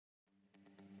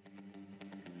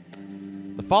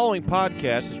following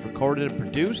podcast is recorded and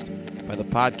produced by the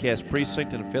Podcast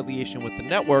Precinct in affiliation with the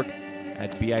network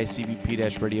at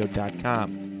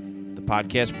bicbp-radio.com. The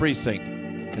Podcast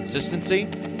Precinct. Consistency,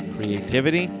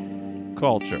 creativity,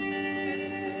 culture.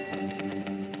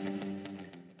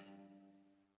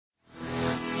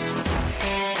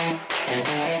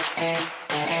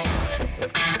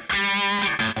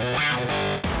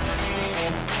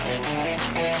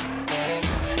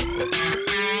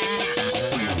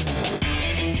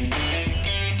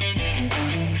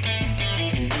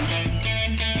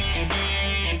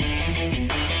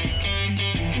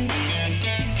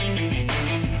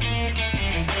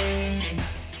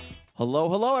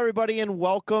 Hello, everybody, and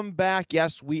welcome back.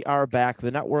 Yes, we are back.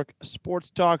 The Network Sports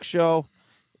Talk Show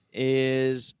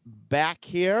is back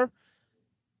here,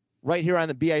 right here on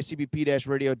the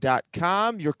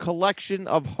bicbp-radio.com, your collection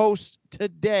of hosts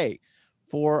today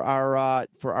for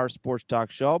our Sports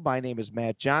Talk Show. My name is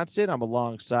Matt Johnson. I'm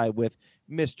alongside with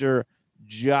Mr.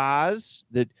 Joz,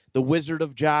 the Wizard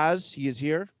of Joz. He is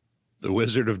here. The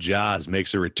Wizard of Joz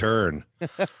makes a return.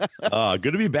 Good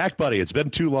to be back, buddy. It's been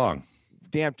too long.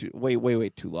 Way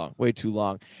too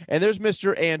long. And there's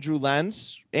Mr. Andrew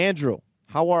Lenz. Andrew,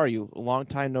 how are you? A long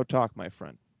time no talk, my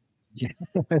friend. Yeah,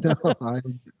 I know.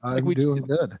 I'm doing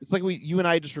good. It's like you and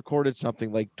I just recorded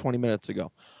something like 20 minutes ago.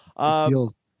 It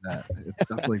feels like that. It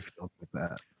definitely feels like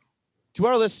that. To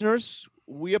our listeners,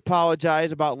 we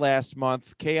apologize about last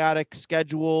month. Chaotic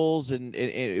schedules and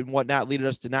whatnot leaded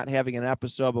us to not having an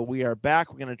episode, but we are back.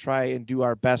 We're going to try and do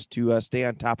our best to stay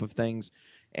on top of things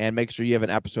and make sure you have an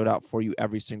episode out for you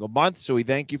every single month. So we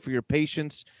thank you for your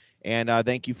patience, and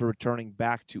thank you for returning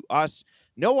back to us.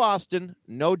 No Austin,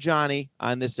 no Johnny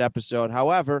on this episode.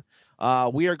 However,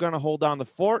 we are going to hold down the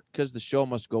fort because the show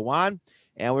must go on,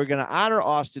 and we're going to honor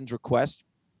Austin's request,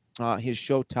 his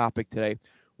show topic today,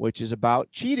 which is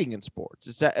about cheating in sports.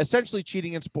 It's essentially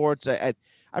cheating in sports. I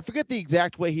forget the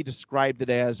exact way he described it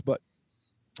as, but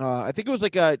I think it was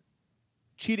like a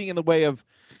cheating in the way of,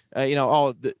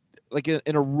 like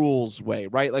in a rules way,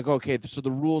 right? Like, okay, so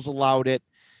the rules allowed it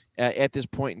at this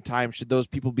point in time. Should those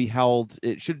people be held?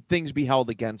 Should things be held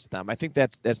against them? I think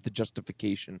that's the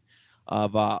justification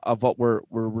of what we're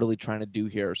really trying to do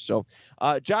here. So,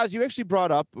 Joz, you actually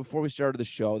brought up before we started the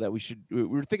show that we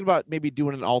were thinking about maybe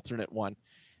doing an alternate one.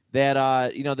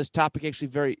 That this topic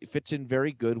actually fits in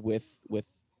very good with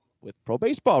pro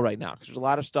baseball right now because there's a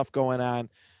lot of stuff going on.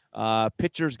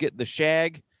 Pitchers getting the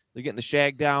shag. They're getting the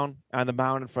shag down on the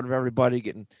mound in front of everybody,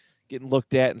 getting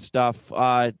looked at and stuff.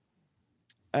 I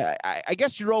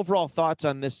guess your overall thoughts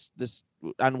on this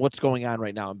on what's going on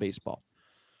right now in baseball.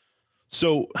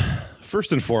 So,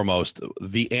 first and foremost,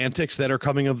 the antics that are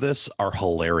coming of this are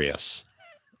hilarious.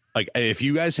 Like, if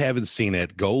you guys haven't seen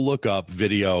it, go look up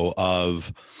video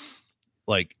of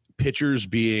like pitchers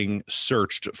being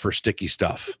searched for sticky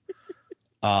stuff.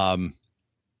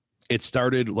 It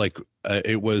started like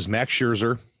it was Max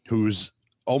Scherzer, who's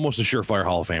almost a surefire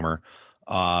Hall of Famer,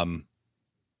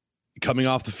 coming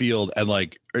off the field, and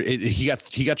like he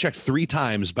got checked 3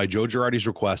 times by Joe Girardi's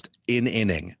request in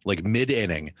inning, like mid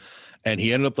inning, and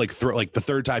he ended up like the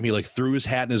third time he like threw his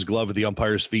hat and his glove at the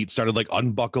umpire's feet, started like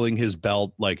unbuckling his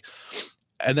belt, like,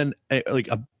 and then like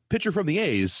a pitcher from the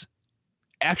A's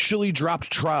actually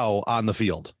dropped Trout on the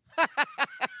field.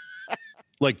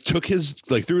 Like threw his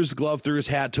glove, threw his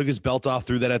hat, took his belt off,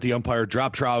 threw that at the umpire,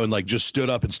 dropped Trout, and like just stood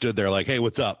up and stood there like, hey,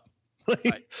 what's up?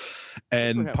 Right.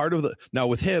 And part of now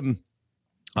with him,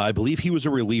 I believe he was a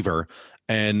reliever,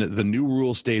 and the new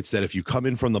rule states that if you come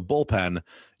in from the bullpen,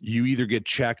 you either get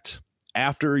checked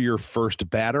after your first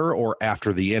batter or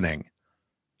after the inning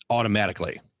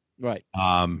automatically. Right.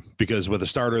 Because with a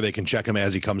starter, they can check him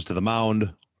as he comes to the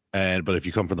mound. But if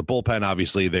you come from the bullpen,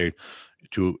 obviously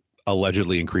to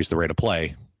allegedly increase the rate of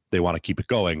play, they want to keep it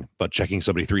going, but checking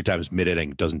somebody 3 times mid-inning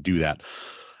doesn't do that.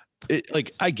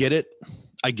 I get it.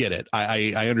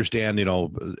 I understand,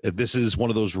 this is one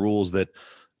of those rules that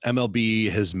MLB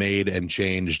has made and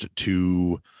changed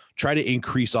to try to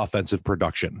increase offensive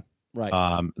production. Right.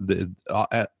 The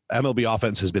MLB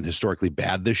offense has been historically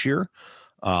bad this year.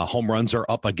 Home runs are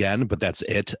up again, but that's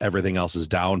it. Everything else is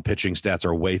down. Pitching stats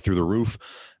are way through the roof.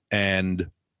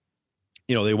 And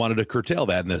they wanted to curtail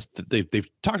that, and they've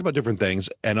talked about different things.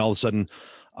 And all of a sudden,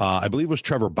 I believe it was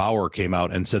Trevor Bauer came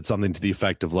out and said something to the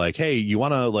effect of like, hey, you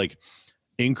want to like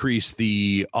increase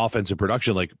the offensive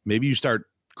production? Like maybe you start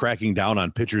cracking down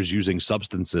on pitchers using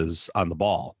substances on the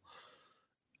ball.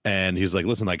 And he's like,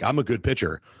 listen, like I'm a good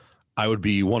pitcher. I would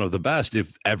be one of the best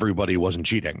if everybody wasn't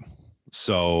cheating.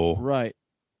 So, right.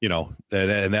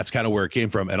 And that's kind of where it came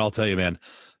from. And I'll tell you, man,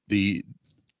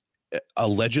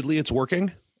 allegedly it's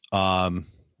working.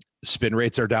 Spin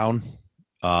rates are down.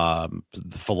 The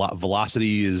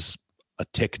velocity is a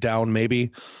tick down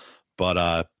maybe, but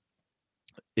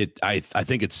I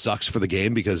think it sucks for the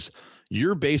game because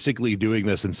you're basically doing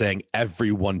this and saying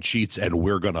everyone cheats and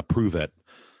we're going to prove it,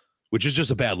 which is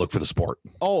just a bad look for the sport.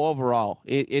 Oh, overall,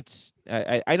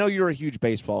 I know you're a huge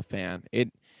baseball fan.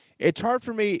 It's hard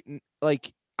for me,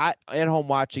 like at home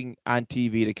watching on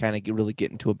TV, to kind of really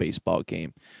get into a baseball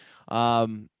game,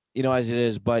 as it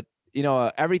is. But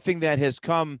everything that has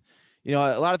come, a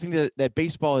lot of things that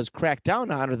baseball has cracked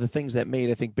down on are the things that made,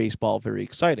 I think, baseball very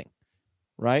exciting,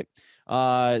 right?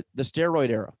 The steroid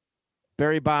era,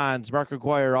 Barry Bonds, Mark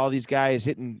McGwire, all these guys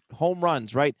hitting home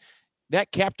runs, right?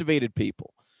 That captivated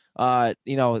people. Obviously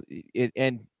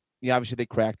they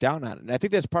cracked down on it. And I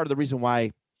think that's part of the reason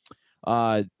why,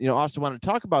 Austin wanted to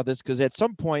talk about this, because at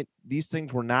some point these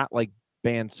things were not like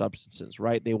banned substances,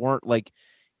 right? They weren't like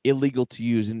illegal to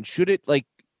use. And should it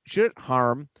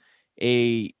harm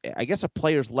a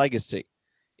player's legacy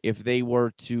if they were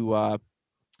to,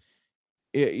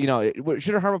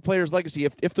 should it harm a player's legacy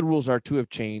if the rules are to have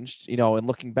changed, and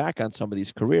looking back on some of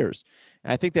these careers?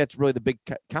 And I think that's really the big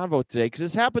convo today, because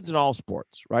this happens in all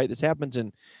sports, right? This happens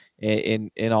in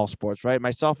all sports, right?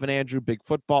 Myself and Andrew, big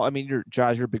football. I mean,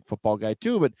 Joz, you're a big football guy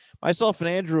too, but myself and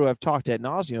Andrew have talked ad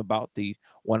nauseum about the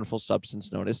wonderful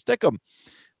substance known as stickum,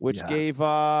 which gave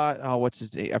what's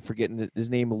his name? I'm forgetting his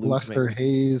name. Lester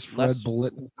Hayes, Fred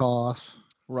Biletnikoff.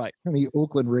 Right. I mean,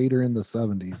 Oakland Raider in the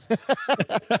 70s.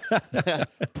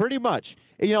 Pretty much.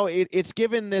 It's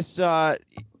given this and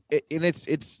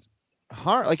it's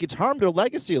hard, like it's harmed their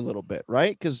legacy a little bit,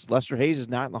 right? Because Lester Hayes is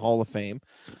not in the Hall of Fame.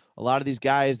 A lot of these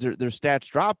guys, their stats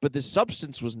drop, but this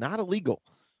substance was not illegal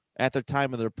at the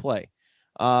time of their play.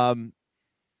 Do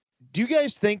you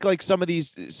guys think like some of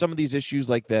these issues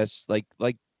like this, like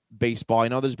baseball? I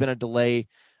know there's been a delay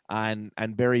on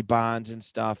Barry Bonds and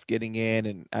stuff getting in,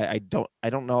 and I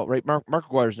don't know, right? Mark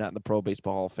McGwire's not in the Pro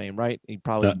Baseball Hall of Fame, right? He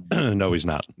probably no, he's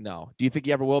not. No. Do you think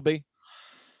he ever will be?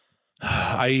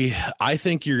 I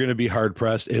think you're going to be hard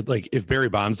pressed. If Barry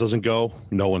Bonds doesn't go,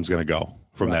 no one's going to go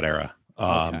from that era.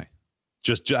 Okay.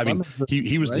 I mean,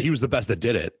 he was the best that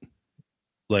did it.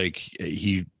 Like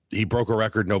he broke a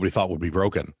record nobody thought would be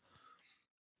broken,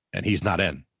 and he's not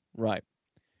in. Right.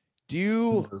 Do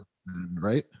you?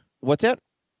 Right. What's that?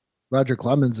 Roger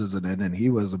Clemens isn't in, and he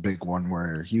was a big one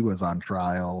where he was on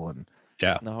trial and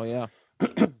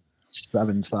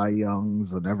 7 Cy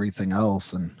Youngs and everything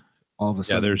else, and all of a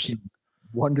sudden, there's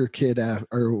Wonder Kid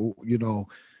or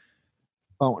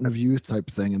Fountain of Youth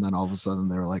type thing, and then all of a sudden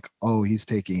they're like, oh, he's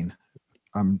taking,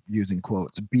 I'm using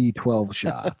quotes, B12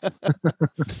 shots.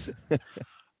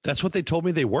 That's what they told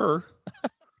me they were.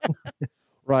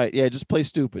 Right. Yeah. Just play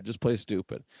stupid.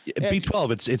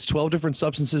 B12. It's 12 different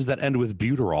substances that end with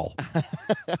butyrol.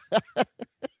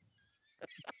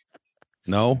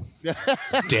 No.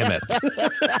 Damn it.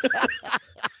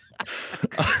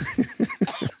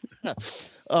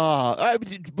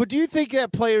 But do you think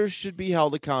that players should be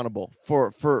held accountable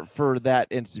for that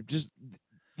instance? Just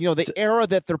the era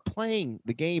that they're playing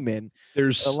the game in,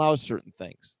 allows certain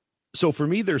things. So for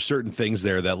me, there's certain things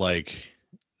there that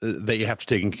that you have to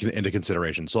take into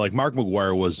consideration. So like Mark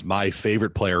McGwire was my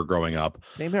favorite player growing up.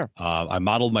 Same here. I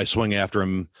modeled my swing after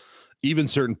him. Even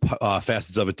certain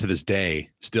facets of it to this day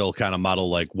still kind of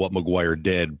model like what McGwire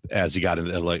did as he got in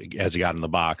the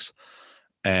box.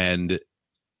 And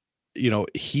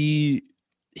he's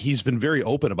been very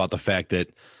open about the fact that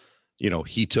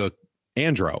he took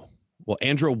Andrew. Well,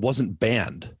 Andrew wasn't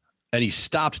banned, and he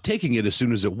stopped taking it as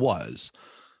soon as it was.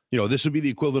 This would be the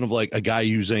equivalent of like a guy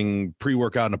using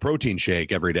pre-workout and a protein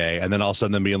shake every day, and then all of a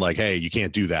sudden them being like, hey, you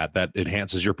can't do that. That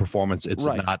enhances your performance. It's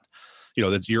not,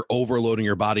 that you're overloading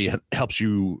your body and helps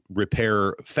you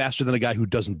repair faster than a guy who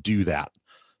doesn't do that,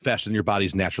 faster than your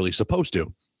body's naturally supposed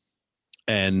to.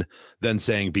 And then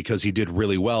saying because he did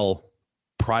really well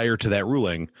prior to that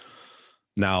ruling,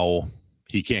 now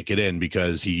he can't get in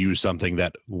because he used something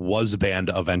that was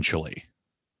banned eventually.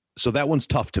 So that one's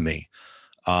tough to me.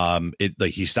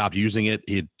 He stopped using it.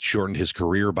 It shortened his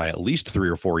career by at least 3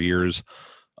 or 4 years.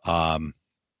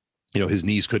 His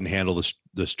knees couldn't handle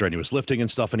the strenuous lifting and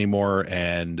stuff anymore.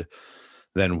 And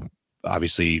then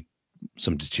obviously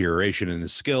some deterioration in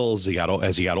his skills.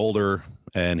 As he got older,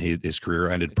 and his career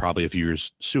ended probably a few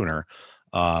years sooner.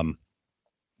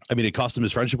 It cost him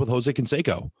his friendship with Jose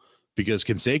Canseco, because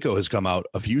Canseco has come out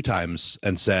a few times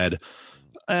and said,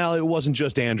 well, it wasn't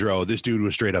just Andrew. This dude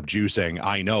was straight up juicing.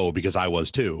 I know, because I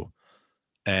was too.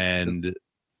 And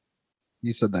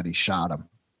he said that he shot him.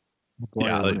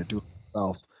 McGwire wanted to do it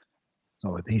himself.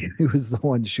 So he was the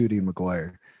one shooting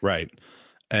McGwire. Right.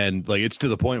 And it's to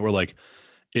the point where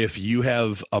if you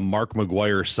have a Mark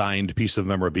McGwire signed piece of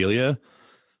memorabilia,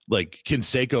 like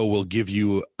Canseco will give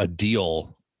you a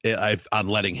deal on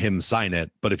letting him sign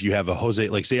it. But if you have a Jose,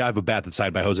 like say I have a bat that's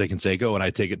signed by Jose Canseco and I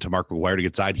take it to Mark McGwire to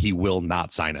get signed, he will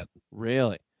not sign it.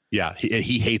 Really? Yeah.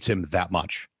 He hates him that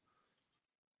much.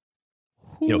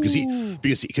 You know,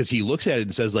 because he looks at it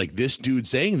and says, like, this dude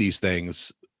saying these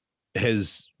things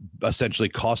has essentially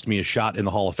cost me a shot in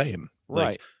the Hall of Fame.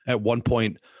 Right. Like, at one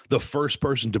point, the first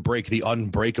person to break the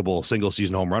unbreakable single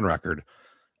season home run record.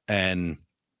 And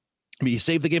I mean, he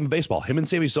saved the game of baseball. Him and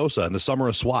Sammy Sosa in the summer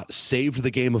of SWAT saved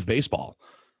the game of baseball.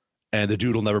 And the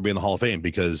dude will never be in the Hall of Fame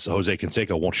because Jose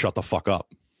Canseco won't shut the fuck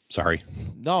up. Sorry.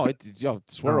 No,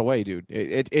 swear away, dude.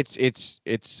 It's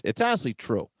honestly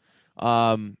true.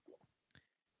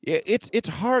 It's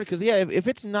hard because if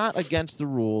it's not against the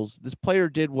rules, this player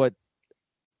did what,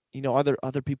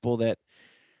 other people that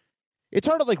it's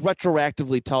hard to like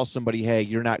retroactively tell somebody, hey,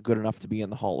 you're not good enough to be in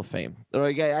the Hall of Fame.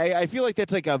 Like I feel like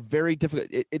that's like a very difficult.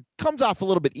 It comes off a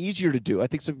little bit easier to do. I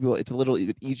think some people it's a little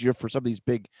bit easier for some of these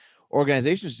big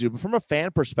organizations to do, but from a fan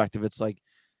perspective, it's like,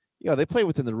 they play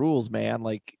within the rules, man.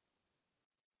 Like,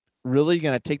 really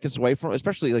gonna take this away from,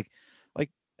 especially like.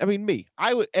 I mean,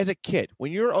 as a kid,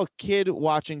 when you're a kid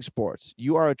watching sports,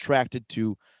 you are attracted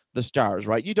to the stars,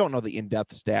 right? You don't know the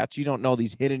in-depth stats. You don't know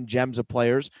these hidden gems of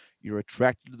players. You're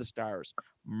attracted to the stars.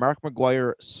 Mark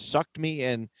McGwire sucked me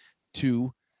in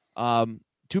to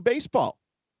baseball.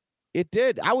 It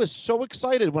did. I was so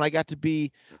excited when I got to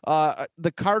be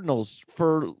the Cardinals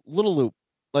for Little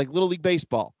League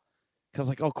Baseball. Because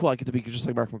like, oh, cool, I get to be just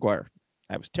like Mark McGwire.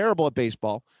 I was terrible at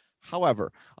baseball.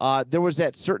 However, there was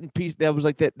that certain piece that was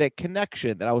like that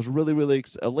connection that I was really, really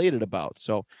elated about.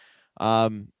 So, I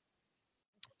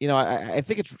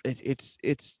think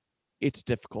it's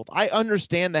difficult. I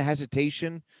understand the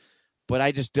hesitation, but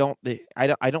I just don't.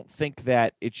 I don't think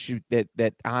that it should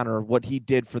that honor what he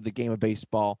did for the game of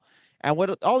baseball and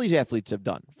what all these athletes have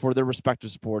done for their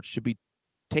respective sports should be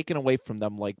taken away from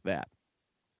them like that.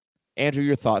 Andrew,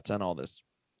 your thoughts on all this?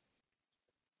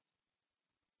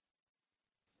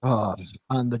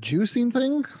 On the juicing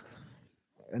thing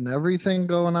and everything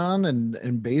going on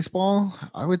in baseball,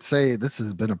 I would say this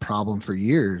has been a problem for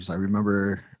years. I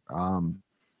remember, I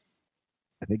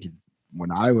think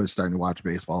when I was starting to watch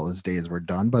baseball, his days were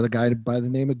done by the guy by the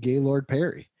name of Gaylord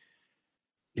Perry.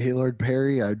 Gaylord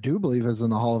Perry, I do believe, is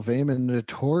in the Hall of Fame and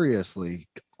notoriously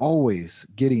always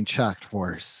getting checked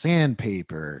for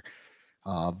sandpaper,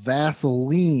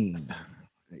 Vaseline.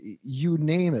 You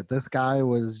name it, this guy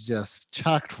was just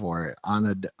checked for it on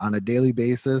a daily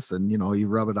basis, and you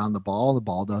rub it on the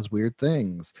ball does weird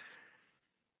things.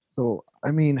 So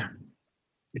I mean,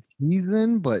 if he's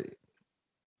in, but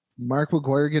Mark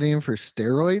McGwire getting in for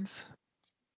steroids,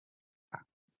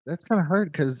 that's kind of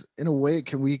hard because in a way,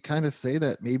 can we kind of say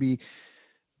that maybe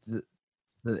the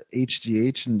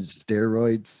HGH and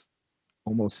steroids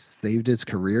almost saved his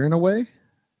career in a way?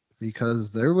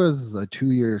 Because there was a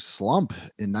 2-year slump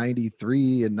in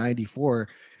 93 and 94.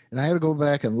 And I had to go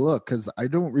back and look because I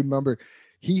don't remember.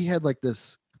 He had like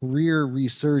this career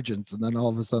resurgence, and then all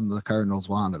of a sudden the Cardinals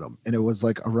wanted him. And it was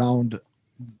like around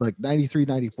like 93,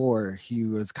 94, he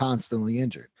was constantly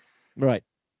injured. Right.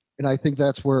 And I think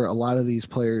that's where a lot of these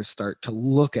players start to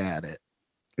look at it.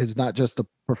 Is not just a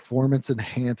performance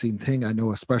enhancing thing. I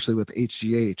know, especially with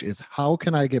HGH, is how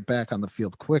can I get back on the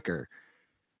field quicker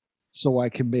so I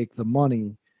can make the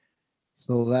money,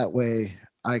 so that way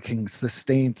I can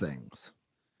sustain things.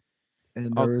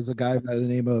 And there was a guy by the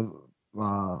name of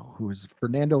who was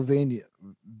Fernando Vina,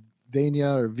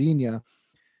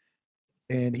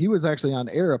 and he was actually on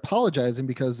air apologizing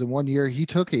because in one year he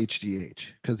took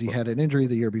HGH because he had an injury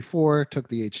the year before, took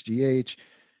the HGH,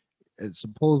 and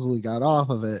supposedly got off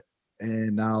of it,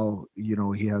 and now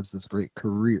he has this great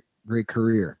career.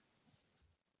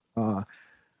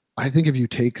 I think if you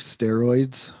take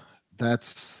steroids,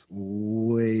 that's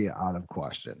way out of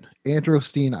question.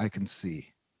 Androstenedione, I can see.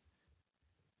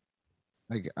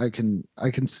 I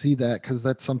can see that because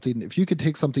that's something. If you could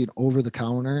take something over the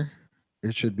counter,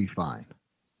 it should be fine.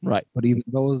 Right. But even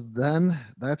those, then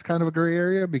that's kind of a gray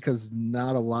area because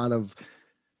not a lot of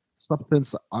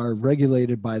supplements are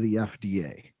regulated by the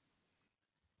FDA.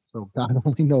 So God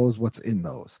only knows what's in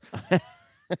those.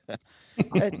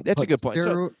 That's a good point.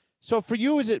 So for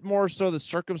you, is it more so the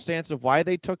circumstance of why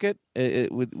they took it?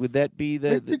 Would that be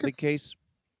the case?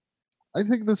 I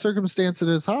think the circumstance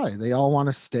is high. They all want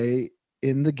to stay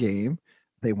in the game.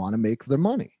 They want to make their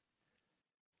money.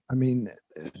 I mean,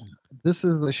 this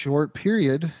is a short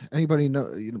period. Anybody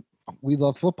know? We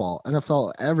love football.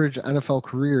 Average NFL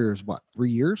career is what, 3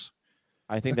 years?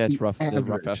 I think that's rough. The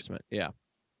rough estimate. Yeah.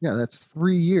 Yeah, that's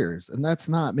 3 years, and that's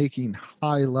not making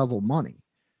high level money.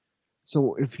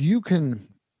 So if you can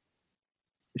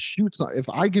if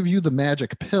I give you the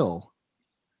magic pill,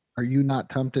 are you not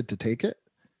tempted to take it?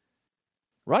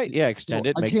 Right. Yeah. So Extend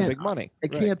it, I make the can't big money. I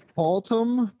Right. can't fault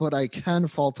him, but I can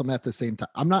fault him at the same time.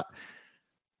 I'm not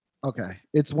okay.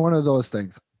 It's one of those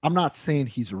things. I'm not saying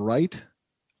he's right,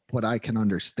 but I can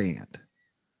understand.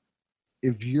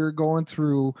 If you're going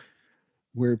through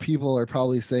where people are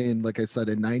probably saying, like I said,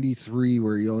 in 93,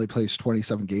 where he only plays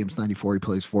 27 games, 94, he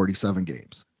plays 47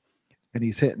 games, and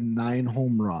he's hitting 9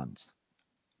 home runs.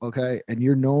 Okay. And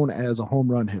you're known as a home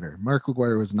run hitter. Mark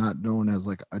McGwire was not known as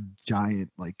like a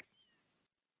giant, like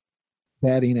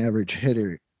batting average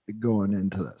hitter going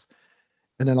into this.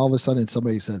 And then all of a sudden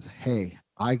somebody says, hey,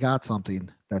 I got something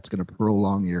that's going to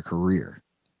prolong your career.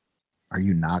 Are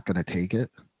you not going to take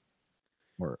it?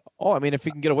 Or Oh, I mean, if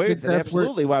you can get away with it,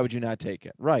 absolutely. Why would you not take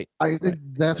it? Right. I think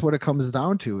that's what it comes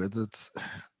down to.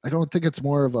 I don't think it's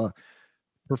more of a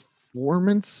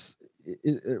performance.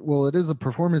 Well, it is a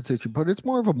performance issue, but it's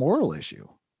more of a moral issue.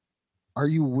 Are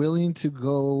you willing to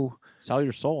go sell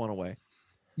your soul in a way?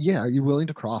 Yeah. Are you willing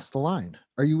to cross the line?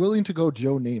 Are you willing to go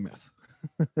Joe Namath?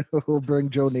 We'll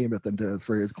bring Joe Namath into this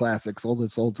for his classic, sold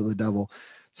his soul to the devil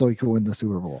so he could win the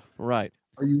Super Bowl. Right.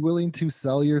 Are you willing to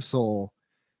sell your soul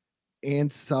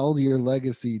and sell your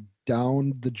legacy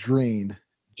down the drain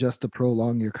just to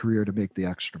prolong your career to make the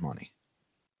extra money?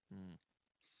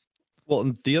 Well,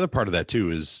 and the other part of that too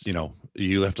is,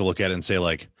 you have to look at it and say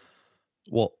like,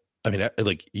 well, I mean,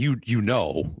 like you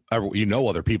know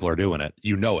other people are doing it,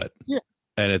 it. Yeah.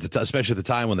 And especially at the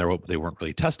time when they weren't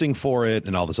really testing for it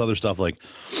and all this other stuff, like,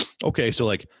 okay, so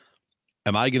like,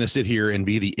 am I going to sit here and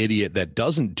be the idiot that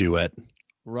doesn't do it?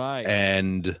 Right.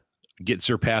 And get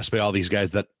surpassed by all these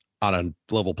guys that on a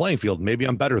level playing field, maybe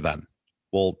I'm better than.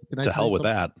 Well, to hell with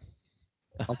that.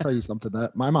 I'll tell you something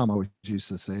that my mom always used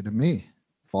to say to me.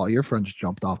 If all your friends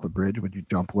jumped off a bridge, would you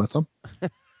jump with them?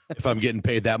 If I'm getting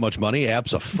paid that much money,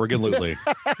 abso-friggin-lutely.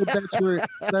 But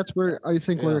that's where I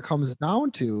think where it comes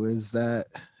down to is that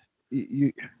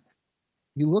you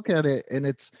look at it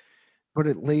and but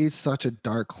it lays such a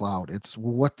dark cloud. It's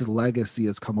what the legacy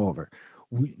has come over.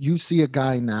 You see a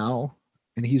guy now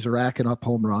and he's racking up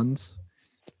home runs.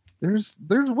 There's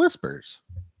whispers.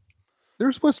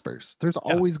 There's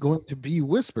always going to be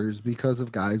whispers because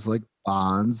of guys like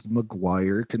Bonds,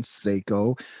 McGwire,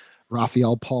 Canseco,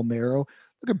 Rafael Palmeiro.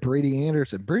 Look at Brady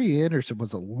Anderson. Brady Anderson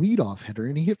was a leadoff hitter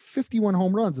and he hit 51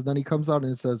 home runs. And then he comes out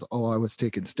and says, oh, I was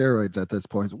taking steroids at this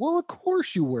point. Well, of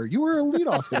course you were. You were a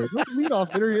leadoff hitter. What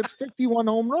leadoff hitter hits 51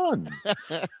 home runs?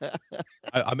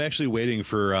 I'm actually waiting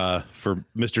for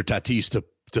Mr. Tatis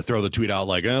to throw the tweet out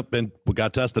like, and we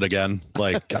got tested again,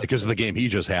 like because of the game he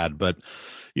just had. But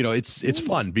it's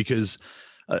fun because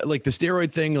like the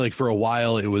steroid thing, like for a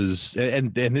while it was,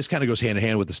 and this kind of goes hand in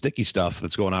hand with the sticky stuff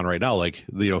that's going on right now. Like,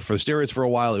 for the steroids for a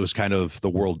while, it was kind of the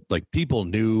world, like people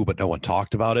knew, but no one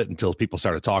talked about it until people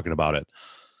started talking about it.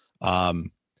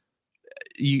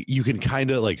 You can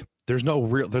kind of like, there's no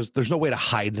way to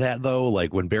hide that though.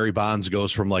 Like when Barry Bonds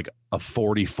goes from like a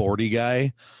 40-40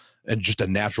 guy and just a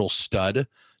natural stud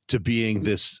to being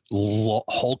this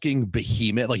hulking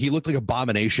behemoth. Like he looked like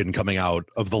Abomination coming out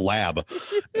of the lab.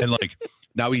 And like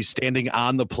now he's standing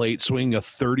on the plate, swinging a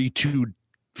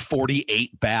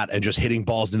 32-48 bat and just hitting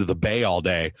balls into the bay all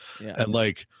day. Yeah. And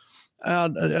like,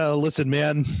 listen,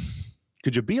 man,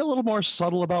 could you be a little more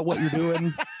subtle about what you're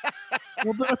doing?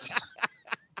 Well,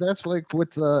 that's like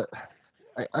with the,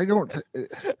 I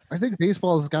think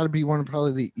baseball has got to be one of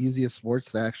probably the easiest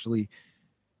sports to actually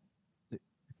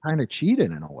kind of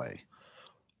cheating in a way.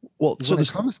 Well, so when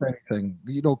it comes to anything,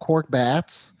 cork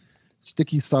bats,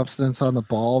 sticky substance on the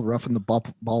ball, roughing the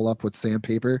ball up with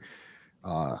sandpaper,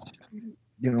 steroids.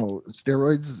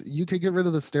 You could get rid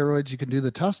of the steroids, you can do the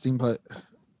testing, but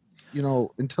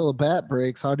until a bat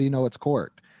breaks, how do you know it's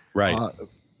corked? Right.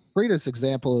 Greatest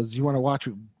example is you want to watch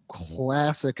a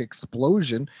classic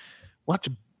explosion. Watch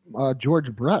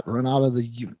George Brett run out of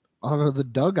the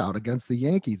dugout against the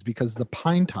Yankees because the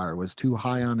pine tar was too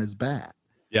high on his bat.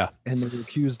 Yeah. And they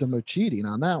accused him of cheating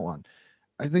on that one.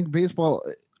 I think baseball,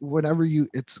 whenever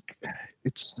it's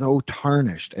so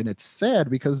tarnished, and it's sad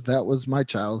because that was my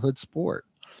childhood sport,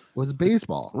 was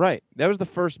baseball. Right. That was the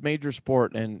first major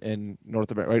sport in North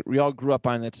America. Right. We all grew up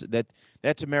on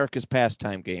that's America's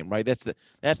pastime game, right? That's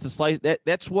the slice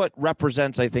that's what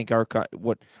represents, I think,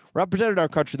 what represented our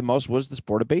country the most was the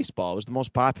sport of baseball. It was the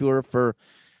most popular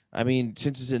since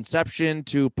its inception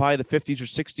to probably the 50s or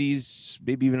 60s,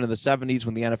 maybe even in the 70s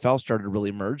when the NFL started to really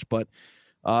emerge. But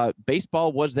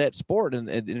baseball was that sport, and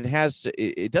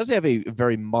it does have a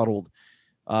very muddled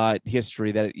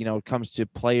history that, it comes to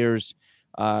players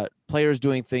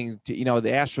doing things to,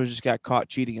 the Astros just got caught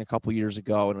cheating a couple years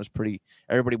ago, and it was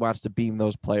everybody wants to beam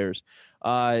those players.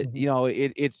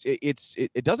 It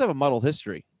does have a muddled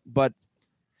history, but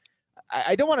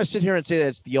I don't want to sit here and say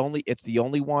that it's the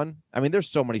only one. I mean, there's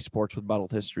so many sports with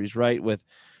muddled histories, right? With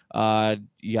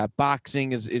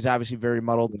boxing is obviously very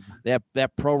muddled.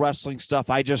 That pro wrestling stuff,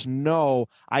 I just know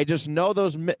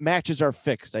those matches are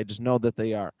fixed. I just know that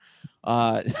they are.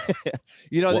 What?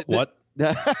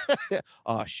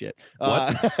 Oh shit.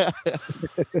 What?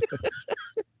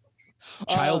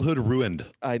 Childhood ruined.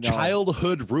 I know.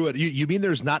 Childhood ruined. You mean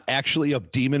there's not actually a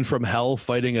demon from hell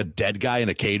fighting a dead guy in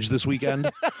a cage this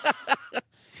weekend?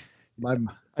 My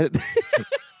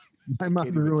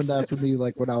mom ruined that for me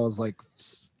like when I was like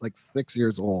 6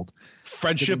 years old.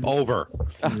 Friendship over.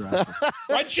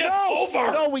 Friendship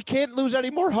over. No, we can't lose any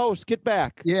more hosts. Get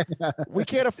back. Yeah. We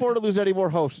can't afford to lose any more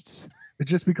hosts. It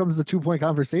just becomes the 2-point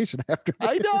conversation after.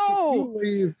 I know.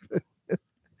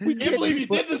 We can't believe you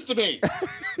did this to me.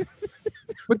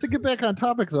 But to get back on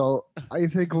topic, though, I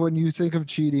think when you think of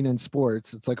cheating in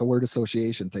sports, it's like a word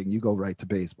association thing. You go right to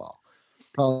baseball,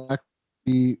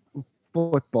 probably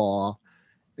football,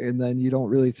 and then you don't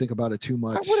really think about it too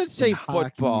much. I wouldn't say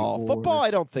football. Football,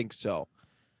 I don't think so.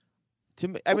 To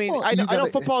me, I mean, I know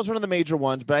football is one of the major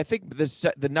ones, but I think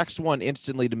the next one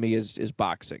instantly to me is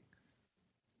boxing.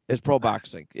 Is pro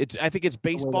boxing. I think it's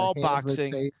baseball,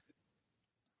 boxing.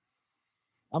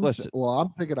 I'm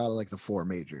thinking out of like the four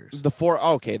majors. The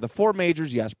four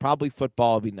majors, yes, probably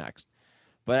football will be next.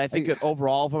 But I think that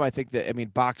overall of them, I think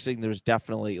that, boxing, there's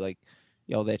definitely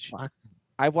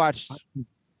I've watched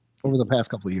over the past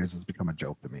couple of years, it's become a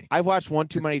joke to me. I've watched one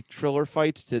too many Triller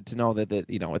fights to know that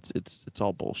it's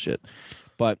all bullshit.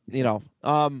 But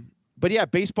but yeah,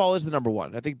 baseball is the number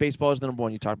one. I think baseball is the number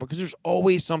one you talk about because there's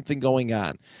always something going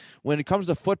on. When it comes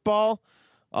to football,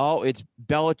 it's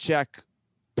Belichick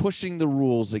pushing the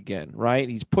rules again, right?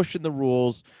 He's pushing the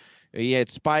rules. You had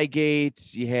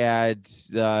Spygate. You had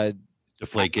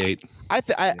Deflategate.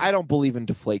 I don't believe in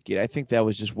Deflategate. I think that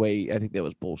was just I think that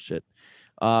was bullshit.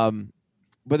 But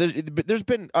there's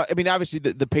been. Obviously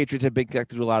the Patriots have been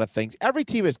connected to a lot of things. Every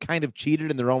team has kind of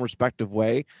cheated in their own respective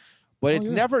way, but it's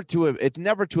never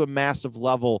to a massive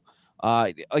level.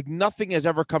 Like nothing has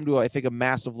ever come to I think a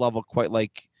massive level quite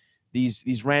like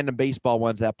these random baseball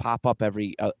ones that pop up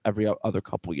every other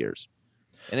couple years,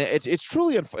 and it's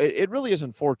truly it really is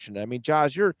unfortunate. I mean,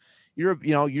 Joz, you're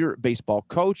a baseball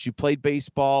coach. You played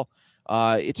baseball.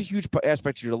 It's a huge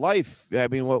aspect of your life. I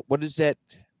mean, what is that?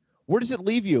 Where does it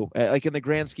leave you, like in the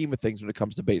grand scheme of things, when it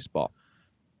comes to baseball?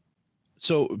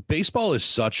 So baseball is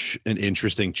such an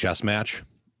interesting chess match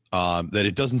that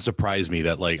it doesn't surprise me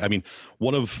that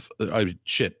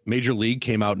Major League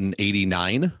came out in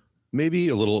 '89. Maybe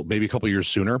a couple years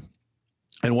sooner.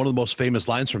 And one of the most famous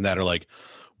lines from that are like,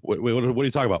 what are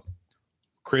you talking about?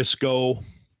 Crisco,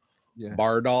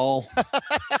 Bardol,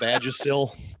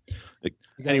 Vagisil. Like,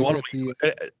 any one of them,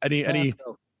 any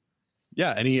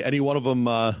one of them,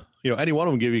 any one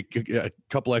of them give you a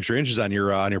couple extra inches on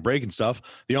your break and stuff.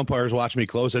 The umpires watch me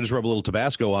close. I just rub a little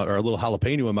Tabasco or a little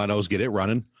jalapeno in my nose, get it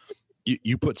running.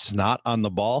 You put snot on the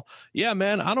ball. Yeah,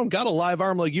 man, I don't got a live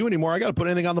arm like you anymore. I got to put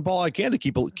anything on the ball I can to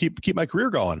keep my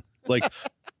career going. Like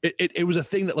it was a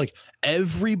thing that like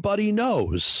everybody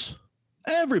knows.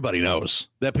 Everybody knows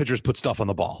that pitchers put stuff on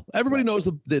the ball. Everybody knows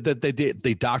that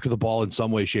they doctor the ball in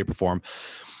some way, shape, or form.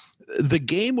 The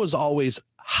game was always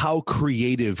how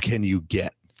creative can you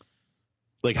get?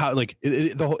 Like how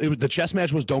the chess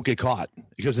match was don't get caught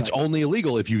because it's only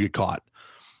illegal if you get caught.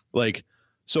 Like.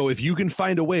 So if you can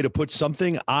find a way to put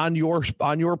something on your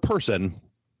person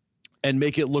and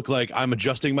make it look like I'm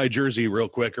adjusting my jersey real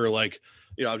quick, or like,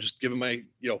 I'm just giving my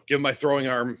throwing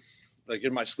arm, like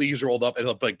in my sleeves rolled up, and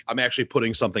like I'm actually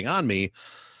putting something on me,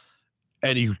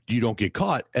 and you don't get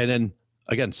caught. And then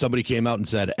again, somebody came out and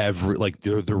said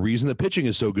the reason the pitching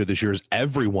is so good this year is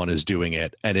everyone is doing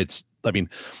it, and it's. I mean,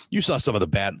 you saw some of the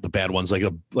bad ones,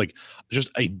 like just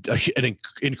an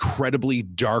incredibly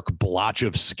dark blotch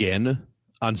of skin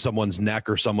on someone's neck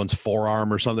or someone's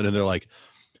forearm or something. And they're like,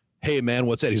 hey man,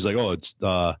 what's that? He's like, oh, it's,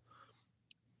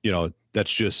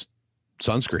 that's just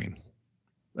sunscreen.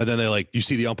 And then you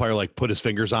see the umpire, like put his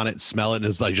fingers on it, smell it. And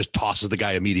it's like, just tosses the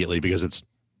guy immediately because it's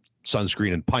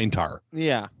sunscreen and pine tar.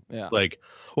 Yeah. Yeah. Like,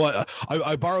 well,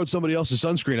 I borrowed somebody else's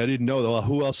sunscreen. I didn't know. Well,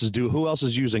 who else is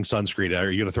using sunscreen?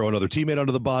 Are you going to throw another teammate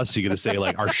under the bus? Are you going to say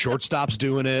like, our shortstop's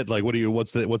doing it? Like,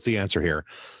 what's the answer here?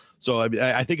 So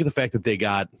I think of the fact that they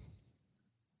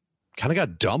kind of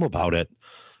got dumb about it.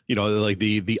 Like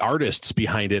the artists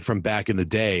behind it from back in the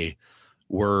day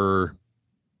were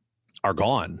are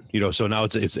gone. So now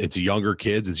it's younger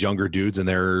kids, it's younger dudes, and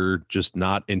they're just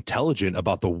not intelligent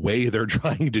about the way they're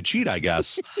trying to cheat, I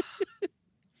guess.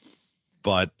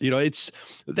 But it's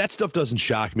that stuff doesn't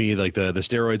shock me. Like the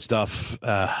steroid stuff,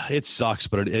 it sucks,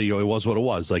 but it was what it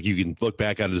was. Like you can look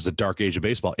back at it as a dark age of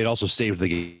baseball. It also saved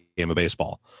the game of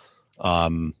baseball.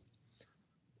 And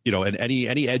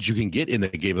any edge you can get in the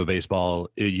game of baseball,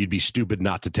 you'd be stupid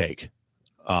not to take.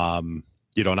 And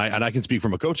I can speak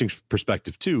from a coaching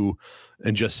perspective too,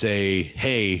 and just say,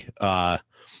 hey,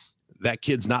 that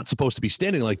kid's not supposed to be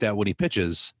standing like that when he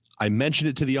pitches. I mentioned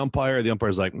it to the umpire. The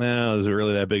umpire's like, nah, is it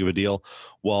really that big of a deal?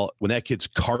 Well, when that kid's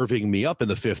carving me up in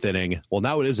the 5th inning, well,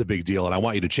 now it is a big deal, and I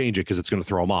want you to change it because it's going to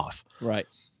throw him off. Right.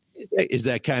 Is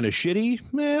that kind of shitty?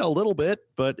 A little bit,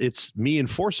 but it's me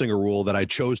enforcing a rule that I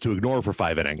chose to ignore for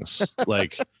 5 innings.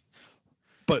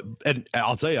 And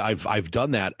I'll tell you, I've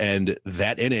done that, and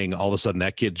that inning, all of a sudden,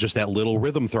 that kid, just that little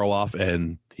rhythm throw off,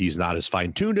 and he's not as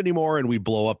fine-tuned anymore, and we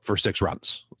blow up for 6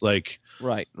 runs. Right.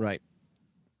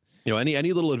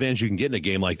 Any little advantage you can get in a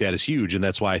game like that is huge, and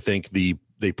that's why I think the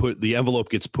envelope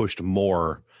gets pushed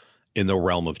more in the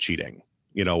realm of cheating.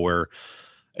 Where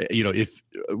if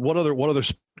what other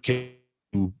sport can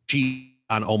you cheat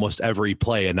on almost every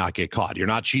play and not get caught? You're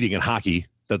not cheating in hockey.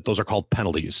 Those are called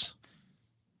penalties.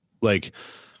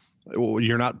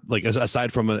 You're not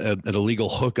aside from an illegal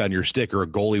hook on your stick or a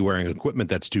goalie wearing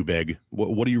equipment that's too big.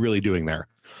 What are you really doing there?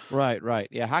 Right.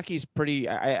 Yeah, hockey's pretty.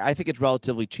 I think it's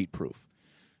relatively cheat proof.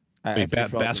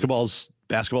 Basketball's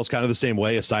kind of the same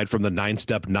way, aside from the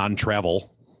 9-step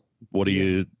non-travel. What do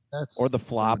you? Or the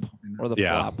flop.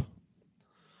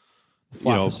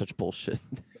 Flop is such bullshit.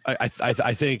 I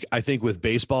think with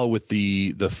baseball, with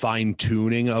the fine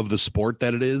tuning of the sport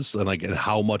that it is, and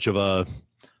how much of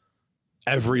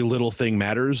every little thing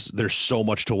matters. There's so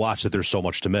much to watch that there's so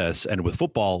much to miss. And with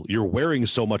football, you're wearing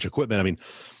so much equipment. I mean,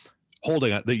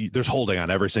 there's holding on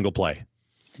every single play.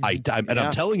 I'm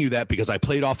telling you that because I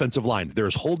played offensive line.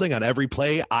 There's holding on every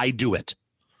play. I do it.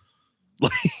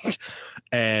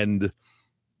 And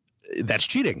that's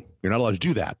cheating. You're not allowed to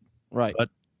do that. Right. But,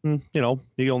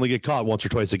 you only get caught once or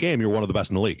twice a game. You're one of the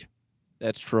best in the league.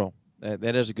 That's true.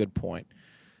 That is a good point.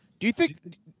 Do you think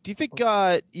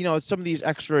some of these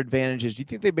extra advantages, do you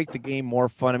think they make the game more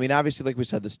fun? I mean, obviously, like we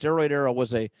said, the steroid era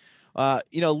was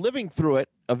living through it,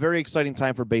 a very exciting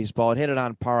time for baseball. It hit it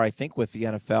on par, I think, with the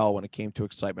NFL when it came to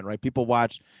excitement, right? People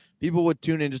would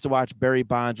tune in just to watch Barry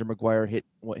Bonds or McGuire hit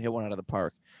one out of the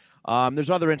park.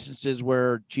 There's other instances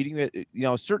where cheating,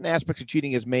 certain aspects of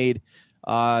cheating has made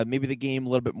maybe the game a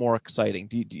little bit more exciting.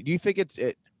 Do you think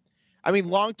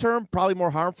long term, probably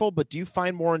more harmful, but do you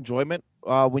find more enjoyment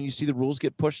when you see the rules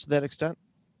get pushed to that extent?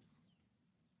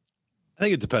 I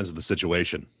think it depends on the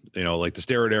situation. Like the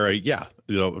steroid era, yeah.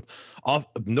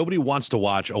 Nobody wants to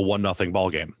watch a 1-0 ball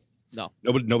game. No.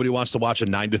 Nobody wants to watch a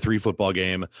 9-3 football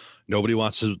game. Nobody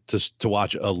wants to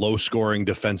watch a low-scoring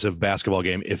defensive basketball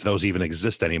game, if those even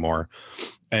exist anymore.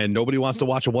 And nobody wants to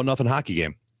watch a 1-0 hockey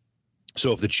game.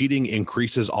 So if the cheating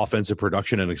increases offensive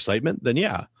production and excitement, then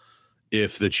yeah.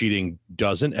 If the cheating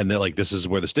doesn't, and then this is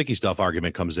where the sticky stuff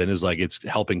argument comes in, is it's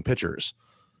helping pitchers.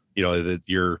 That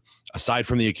you're, aside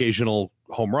from the occasional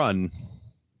home run,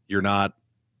 you're not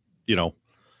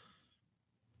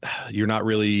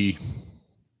really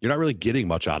getting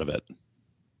much out of it.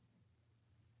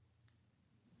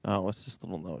 Oh, what's this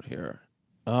little note here?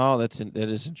 Oh, that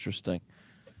is interesting.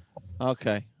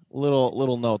 Okay.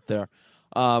 Little note there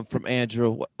from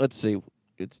Andrew. Let's see.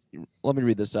 Let me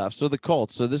read this off. So the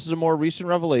Colts. So this is a more recent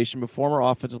revelation, but former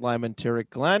offensive lineman Tarek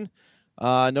Glenn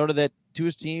noted that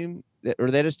his team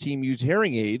used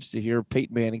hearing aids to hear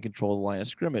Peyton Manning control the line of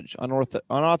scrimmage.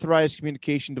 Unauthorized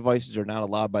communication devices are not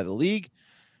allowed by the league,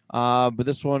 but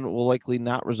this one will likely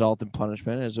not result in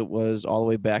punishment, as it was all the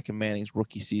way back in Manning's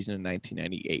rookie season in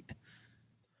 1998.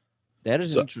 That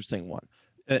is an interesting one.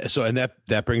 And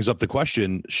that brings up the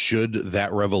question: should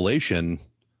that revelation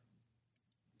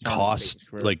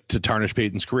to tarnish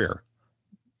Peyton's career?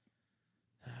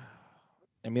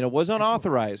 I mean, it was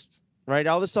unauthorized, right?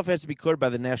 All this stuff has to be cleared by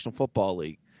the National Football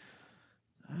League.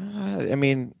 I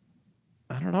mean,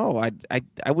 I don't know.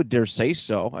 I would dare say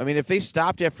so. I mean, if they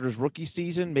stopped after his rookie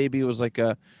season, maybe it was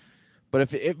but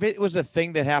if it was a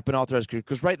thing that happened authorized,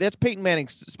 because right, that's Peyton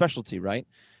Manning's specialty, right?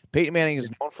 Peyton Manning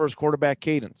is known for his quarterback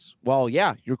cadence. Well,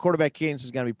 yeah, your quarterback cadence is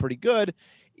going to be pretty good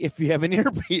if you have an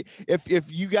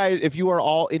if you are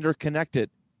all interconnected,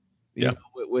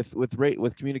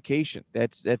 with communication.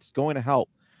 That's going to help.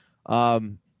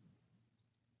 If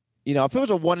it was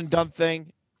a one and done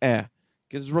thing, because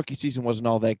his rookie season wasn't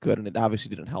all that good, and it obviously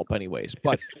didn't help anyways.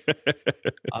 But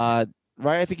right,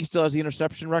 I think he still has the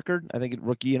interception record. I think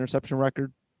rookie interception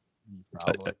record.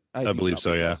 Probably. I believe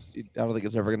so, yeah. I don't think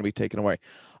it's ever going to be taken away.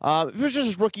 If it was just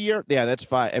his rookie year, yeah, that's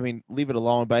fine. I mean, leave it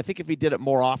alone. But I think if he did it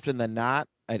more often than not,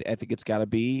 I think it's got to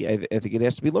be. I think it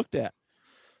has to be looked at.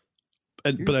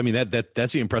 But I mean,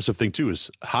 that's the impressive thing too, is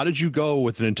how did you go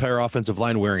with an entire offensive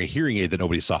line wearing a hearing aid that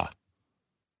nobody saw?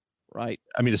 Right.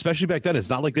 I mean, especially back then, it's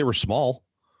not like they were small.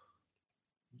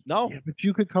 No. Yeah, but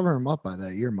you could cover him up by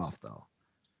that earmuff, though.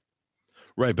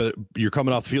 Right, but you're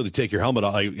coming off the field, you take your helmet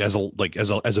off as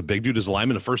a big dude, as a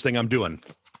lineman. The first thing I'm doing.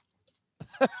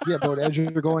 Yeah, but as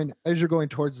you're going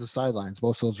towards the sidelines,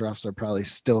 most of those refs are probably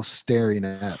still staring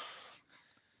at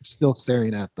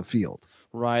the field.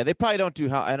 Right. They probably don't do.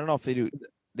 I don't know if they do.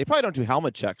 They probably don't do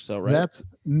helmet checks, though, right?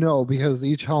 No, because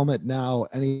each helmet now,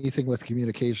 anything with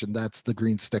communication, that's the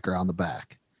green sticker on the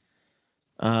back.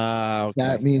 Okay.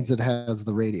 That means it has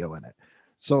the radio in it.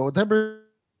 So that brings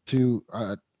to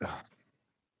it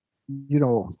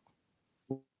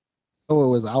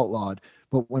was outlawed,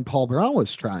 but when Paul Brown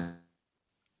was trying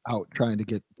to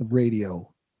get the radio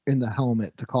in the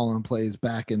helmet to call in plays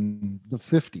back in the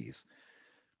 50s,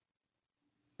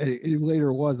 it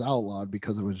later was outlawed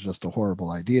because it was just a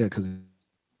horrible idea, because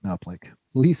up like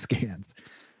police scans.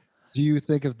 Do you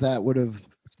think if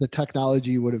the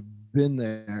technology would have been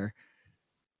there,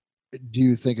 do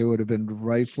you think it would have been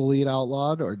rightfully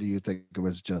outlawed, or do you think it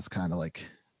was just kind of like,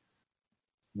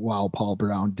 wow, Paul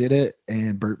Brown did it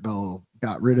and Burt Bell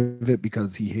got rid of it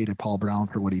because he hated Paul Brown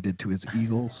for what he did to his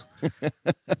Eagles?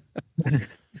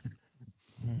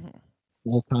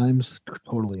 Both times,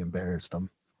 totally embarrassed him.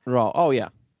 Oh yeah,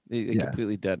 they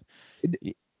completely did.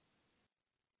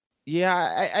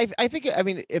 Yeah, I think. I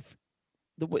mean, if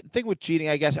the thing with cheating,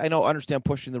 I guess I understand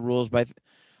pushing the rules, but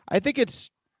I think it's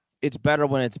better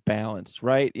when it's balanced,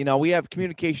 right? We have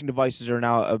communication devices are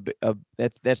now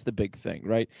that's the big thing,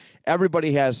 right?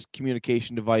 Everybody has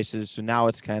communication devices, so now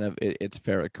it's kind of it's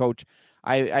fair. A coach,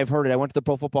 I've heard it. I went to the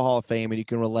Pro Football Hall of Fame, and you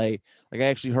can relay. Like I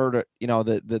actually heard it,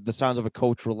 the sounds of a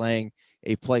coach relaying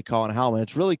a play call on a helmet.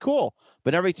 It's really cool,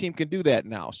 but every team can do that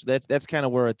now, so that's kind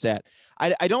of where it's at.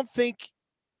 I don't think,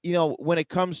 when it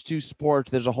comes to sports,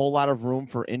 there's a whole lot of room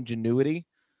for ingenuity.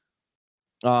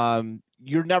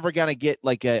 You're never going to get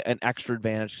like an extra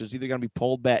advantage, because it's either going to be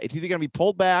pulled back. It's either going to be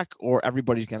pulled back or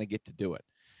everybody's going to get to do it.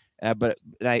 But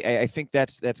I think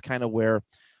that's kind of where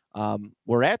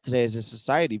we're at today as a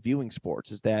society viewing sports,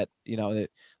 is that,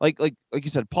 like you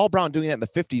said, Paul Brown doing that in the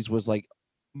 50s was like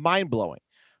mind blowing,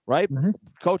 right? Mm-hmm.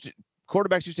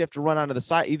 Quarterbacks used to have to run onto the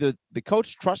side. Either the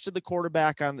coach trusted the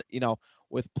quarterback on,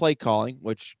 with play calling,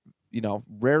 which,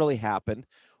 rarely happened,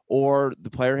 or the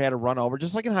player had to run over,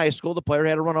 just like in high school, the player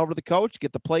had to run over the coach,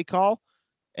 get the play call,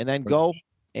 and then go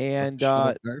and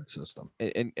guard system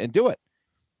and do it.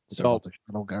 So the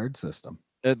shuttle guard system,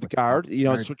 the guard,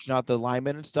 switching out the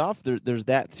linemen and stuff. There's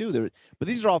that too. But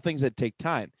these are all things that take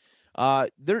time. I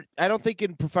don't think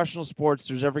in professional sports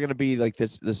there's ever going to be like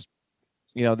this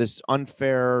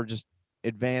unfair just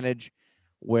advantage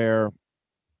where,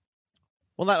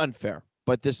 well, not unfair,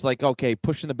 but this like, okay,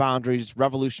 pushing the boundaries,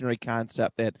 revolutionary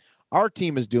concept that our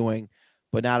team is doing,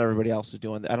 but not everybody else is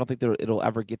doing. I don't think it'll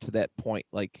ever get to that point.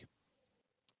 Like,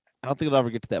 I don't think it'll ever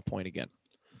get to that point again.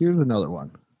 Here's another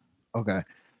one. Okay.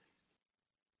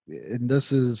 And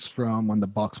this is from when the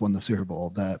Bucs won the Super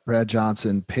Bowl, that Brad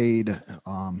Johnson paid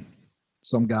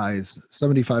some guys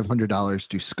 $7,500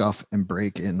 to scuff and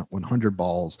break in 100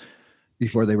 balls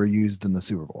before they were used in the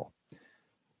Super Bowl.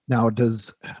 Now,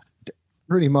 does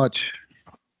pretty much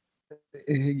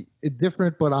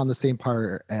different, but on the same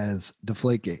par as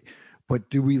Deflategate. But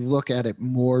do we look at it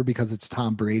more because it's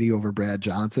Tom Brady over Brad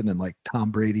Johnson, and like Tom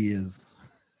Brady is,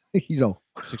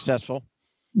 successful?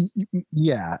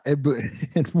 Yeah,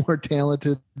 and more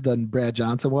talented than Brad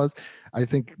Johnson was. I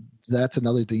think that's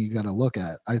another thing you got to look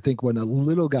at. I think when a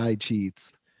little guy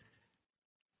cheats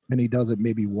and he does it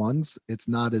maybe once, it's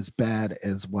not as bad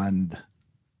as when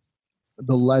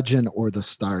the legend or the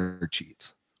star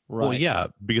cheats. Right. Well, yeah,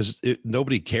 because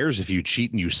nobody cares if you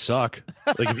cheat and you suck.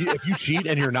 Like if you cheat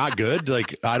and you're not good,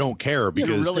 like I don't care, because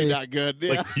you're really not good.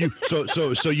 Yeah. Like you,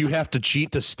 so you have to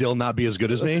cheat to still not be as good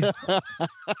as me.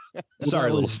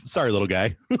 Sorry, little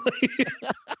guy.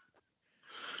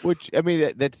 Which, I mean,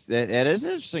 that is an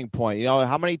interesting point.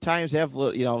 How many times have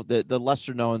the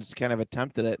lesser knowns kind of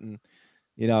attempted it, and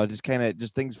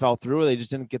just things fell through. They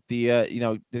just didn't get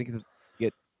didn't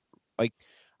get like,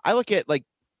 I look at like,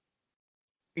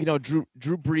 Drew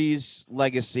Brees'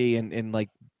 legacy and like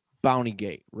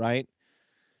Bountygate, right?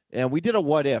 And we did a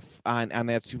what if on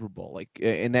that Super Bowl, like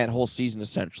in that whole season,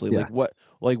 essentially. Yeah.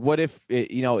 What if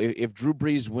if Drew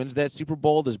Brees wins that Super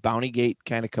Bowl, does Bountygate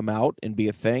kind of come out and be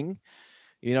a thing?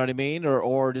 You know what I mean?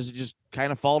 Or does it just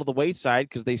kind of fall to the wayside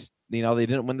because they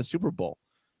didn't win the Super Bowl?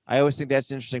 I always think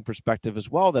that's an interesting perspective as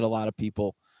well that a lot of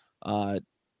people, like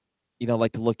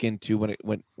to look into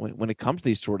when it comes to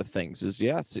these sort of things. Is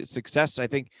it's success. I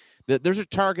think that there's a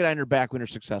target on your back when you're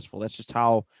successful. That's just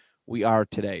how we are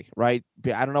today, right?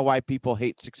 I don't know why people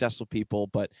hate successful people,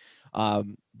 but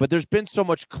there's been so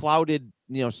much clouded,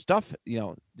 stuff,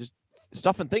 just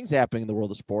stuff and things happening in the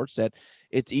world of sports that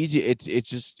it's easy.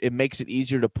 It makes it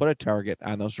easier to put a target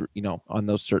on those, on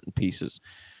those certain pieces.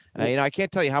 I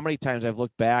can't tell you how many times I've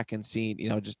looked back and seen,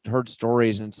 just heard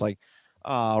stories, and it's like,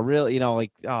 oh, really,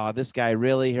 this guy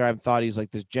really here. I thought he's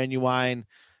like this genuine,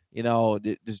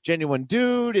 this genuine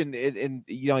dude, and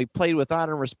he played with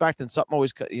honor and respect, and something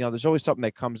always, there's always something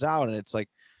that comes out, and it's like,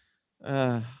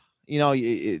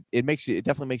 it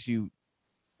definitely makes you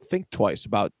think twice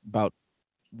about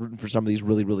rooting for some of these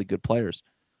really, really good players.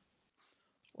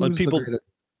 When people,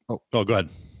 go ahead.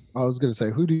 I was going to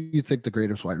say, who do you think the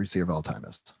greatest wide receiver of all time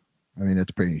is? I mean,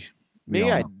 it's pretty.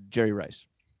 Jerry Rice.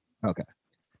 Okay.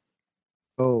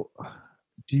 So,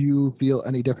 do you feel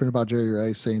any different about Jerry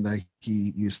Rice saying that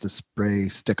he used to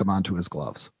stick them onto his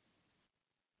gloves?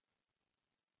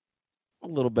 A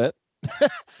little bit.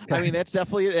 I mean, that's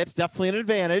definitely an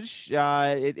advantage.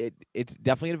 It's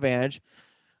definitely an advantage.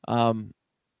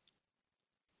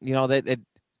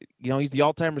 He's the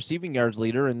all-time receiving yards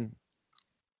leader, and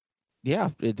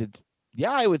I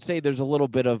would say there's a little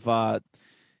bit of a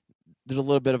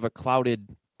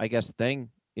clouded, I guess, thing,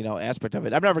 aspect of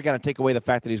it. I'm never going to take away the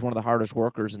fact that he's one of the hardest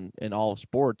workers in all of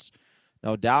sports,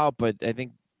 no doubt. But I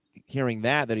think hearing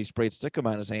that he sprayed stickum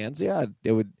on his hands,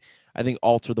 it would, I think,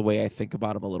 alter the way I think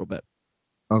about him a little bit.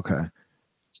 Okay.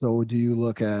 So do you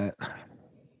look at,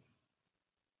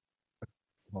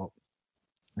 well,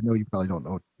 I know you probably don't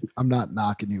know, I'm not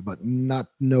knocking you, but not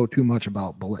know too much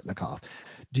about Biletnikoff.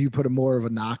 Do you put a more of a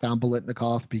knock on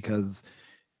Biletnikoff because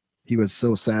he was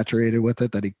so saturated with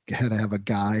it that he had to have a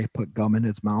guy put gum in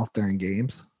his mouth during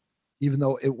games, even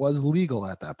though it was legal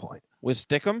at that point? With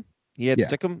Stickum? He had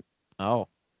Stickum? Oh.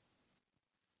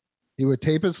 He would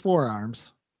tape his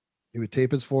forearms.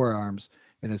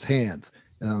 And his hands.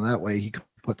 And then that way he could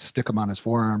put Stickum on his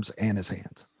forearms and his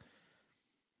hands.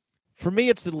 For me,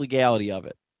 it's the legality of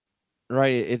it.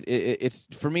 Right? It's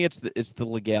for me, it's the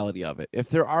legality of it. If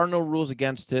there are no rules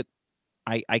against it,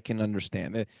 I can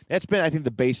understand. That's been, I think,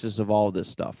 the basis of all of this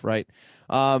stuff, right?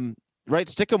 Right?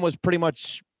 Stickum was pretty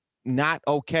much not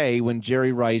okay when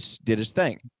Jerry Rice did his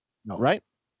thing. No. Right?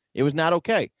 It was not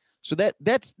okay. So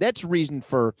that's reason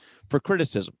for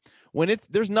criticism. When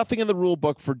there's nothing in the rule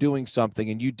book for doing something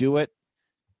and you do it,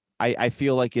 I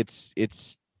feel like it's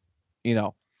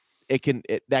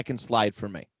that can slide for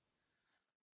me.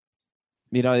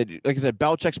 Like I said,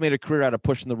 Belichick's made a career out of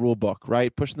pushing the rule book,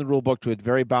 right? Pushing the rule book to its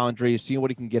very boundary, seeing what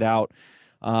he can get out.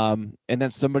 And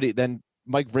then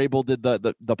Mike Vrabel did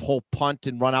the whole punt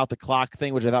and run out the clock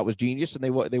thing, which I thought was genius. And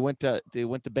they went to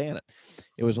ban it.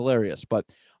 It was hilarious. But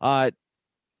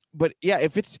yeah,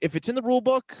 if it's in the rule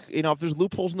book, if there's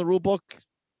loopholes in the rule book,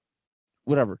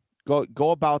 whatever,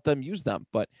 go about them, use them.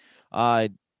 But rules.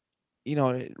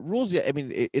 I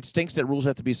mean, it stinks that rules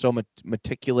have to be so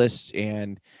meticulous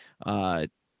and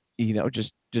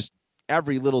just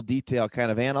every little detail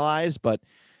kind of analyzed. But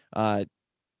I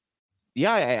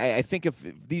think if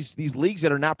these leagues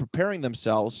that are not preparing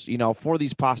themselves, for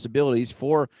these possibilities,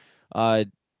 for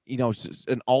an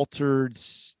altered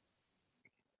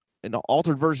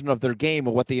version of their game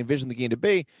or what they envision the game to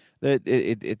be, that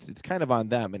it's kind of on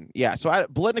them. And so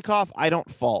Biletnikoff, I don't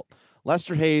fault.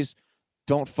 Lester Hayes,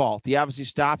 don't fault. He obviously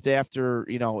stopped after,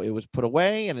 it was put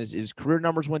away and his career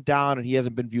numbers went down and he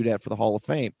hasn't been viewed at for the Hall of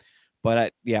Fame.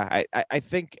 But I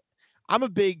think I'm a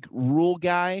big rule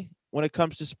guy when it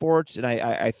comes to sports. And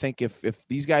I think if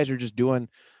these guys are just doing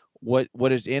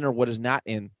what is in or what is not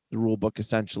in the rule book,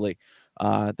 essentially,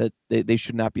 that they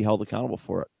should not be held accountable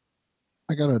for it.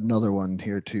 I got another one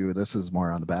here too. This is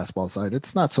more on the basketball side.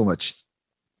 It's not so much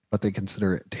what they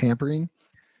consider it tampering.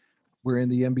 Where in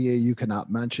the NBA, you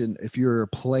cannot mention, if you're a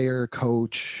player,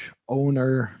 coach,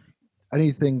 owner,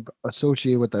 anything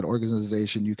associated with that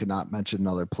organization, you cannot mention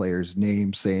another player's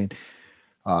name, saying,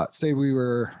 say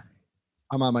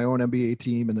I'm on my own NBA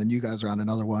team and then you guys are on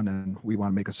another one and we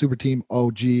want to make a super team.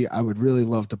 Oh, gee, I would really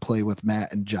love to play with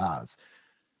Matt and Joz.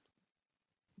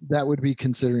 That would be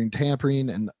considering tampering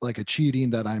and like a cheating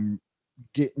that I'm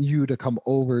getting you to come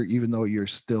over even though you're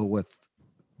still with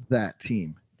that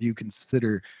team. Do you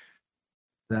consider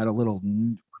that a little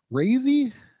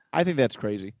crazy? I think that's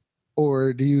crazy.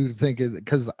 Or do you think it,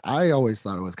 because I always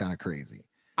thought it was kind of crazy.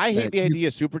 I hate the idea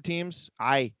of super teams.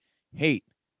 I hate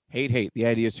Hate the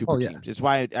idea of super yeah. teams. It's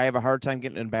why I have a hard time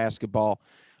getting in basketball.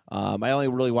 I only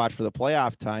really watch for the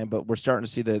playoff time, but we're starting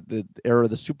to see the era of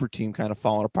the super team kind of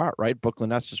falling apart, right? Brooklyn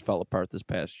Nets just fell apart this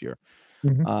past year.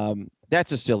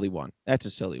 That's a silly one.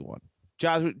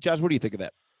 Joz, what do you think of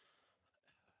that?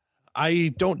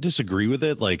 I don't disagree with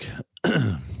it. Like,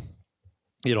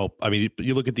 you know, I mean,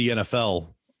 you look at the NFL,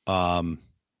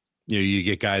 you know, you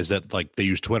get guys that like they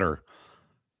use Twitter.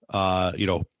 You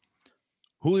know,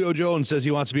 Julio Jones says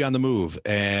he wants to be on the move,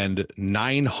 and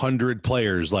 900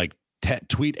 players like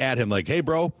tweet at him like, "Hey,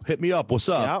 bro, hit me up. What's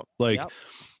up?" You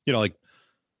know, like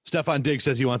Stephon Diggs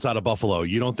says he wants out of Buffalo.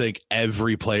 You don't think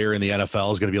every player in the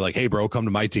NFL is going to be like, "Hey, bro, come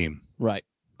to my team"? Right.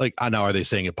 Like, I know, are they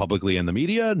saying it publicly in the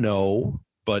media? No,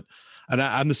 but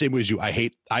I'm the same way as you.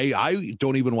 I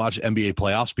don't even watch NBA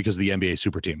playoffs because of the NBA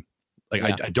super team. Like,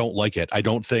 I don't like it. I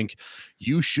don't think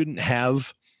you shouldn't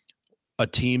have a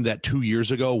team that 2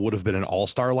 years ago would have been an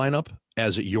all-star lineup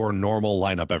as your normal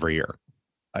lineup every year.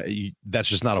 That's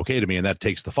just not okay to me, and that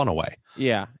takes the fun away.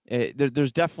 Yeah,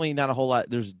 there's definitely not a whole lot.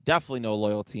 There's definitely no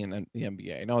loyalty in the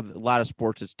NBA. I know a lot of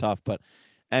sports it's tough, but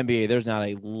NBA there's not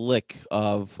a lick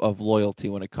of loyalty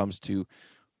when it comes to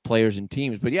players and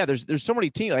teams. But yeah, there's so many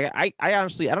teams. Like I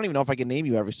honestly I don't even know if I can name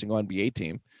you every single NBA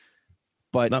team.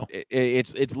 But no.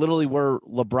 It's literally where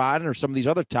LeBron or some of these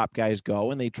other top guys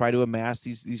go, and they try to amass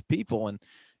these people, and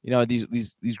you know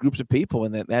these groups of people,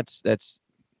 and that's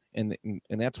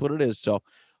what it is. So,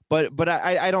 but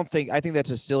I don't think I think that's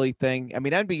a silly thing. I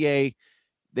mean, NBA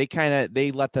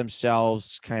they let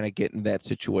themselves kind of get in that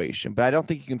situation, but I don't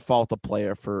think you can fault the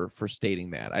player for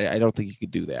stating that. I don't think you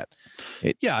could do that.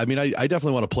 Yeah, I mean, I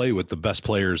definitely want to play with the best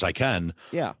players I can.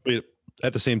 Yeah, but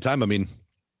at the same time, I mean,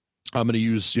 I'm going to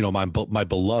use, you know, my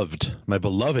beloved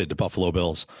Buffalo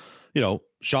Bills, you know,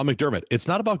 Sean McDermott. It's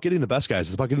not about getting the best guys.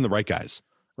 It's about getting the right guys.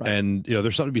 Right. And, you know,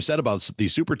 there's something to be said about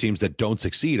these super teams that don't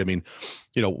succeed. I mean,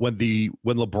 you know, when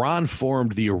LeBron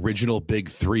formed the original big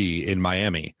three in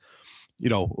Miami, you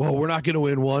know, oh, we're not going to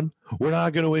win one. We're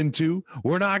not going to win two.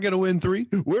 We're not going to win three.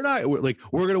 We're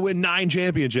going to win 9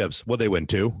 championships. Well, they win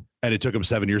 2, and it took them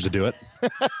 7 years to do it.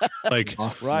 Like,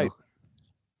 right.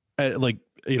 Like,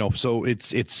 you know, so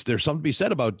it's there's something to be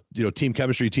said about, you know, team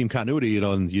chemistry, team continuity, you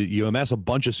know, and you amass a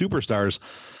bunch of superstars.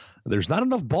 There's not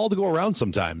enough ball to go around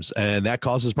sometimes, and that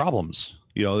causes problems.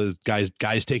 You know,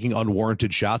 guys taking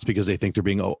unwarranted shots because they think they're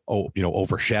being, you know,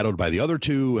 overshadowed by the other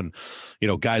two, and, you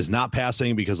know, guys not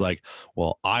passing because like,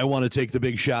 well, I want to take the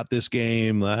big shot this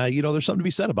game. You know, there's something to be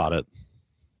said about it.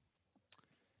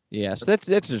 Yes, that's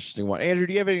an interesting one. Andrew,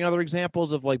 do you have any other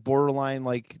examples of like borderline,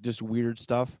 like just weird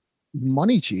stuff?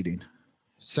 Money cheating.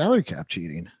 Salary cap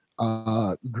cheating.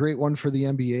 Great one for the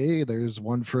NBA. There's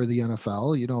one for the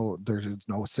NFL. You know, there's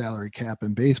no salary cap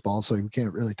in baseball, so you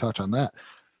can't really touch on that.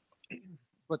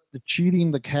 But the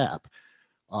cheating the cap,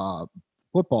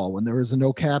 football, when there was a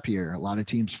no cap year, a lot of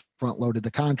teams front loaded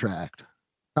the contract,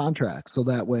 so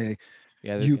that way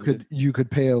you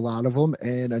could pay a lot of them.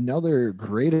 And another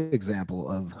great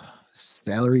example of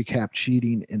salary cap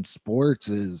cheating in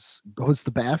sports goes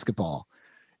to basketball.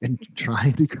 And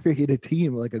trying to create a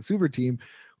team like a super team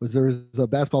there was a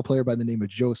basketball player by the name of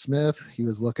Joe Smith. He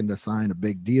was looking to sign a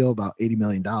big deal, about $80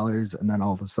 million. And then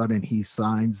all of a sudden he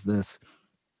signs this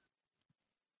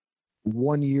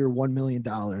 1 year, $1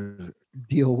 million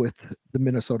deal with the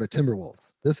Minnesota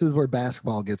Timberwolves. This is where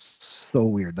basketball gets so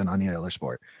weird than any other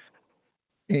sport.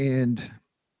 And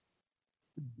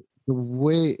they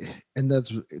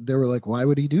were like, why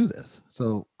would he do this?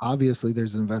 So obviously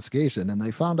there's an investigation, and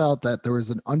they found out that there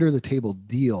was an under the table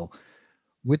deal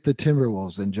with the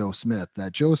Timberwolves and Joe Smith,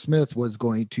 that Joe Smith was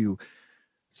going to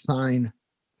sign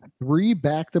 3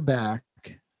 back-to-back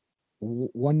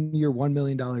 1 year, $1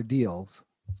 million deals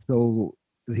so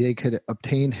they could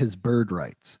obtain his bird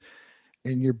rights.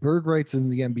 And your bird rights in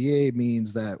the NBA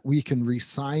means that we can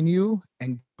re-sign you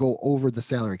and go over the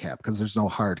salary cap because there's no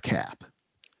hard cap.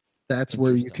 That's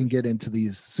where you can get into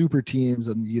these super teams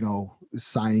and, you know,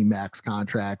 signing max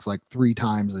contracts like 3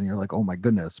 times, and you're like, oh my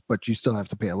goodness, but you still have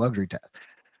to pay a luxury tax.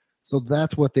 So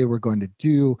that's what they were going to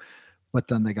do, but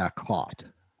then they got caught,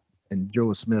 and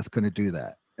Joe Smith couldn't do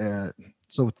that.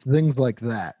 So things like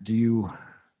that.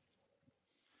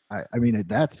 I mean,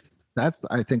 that's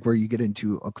I think where you get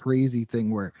into a crazy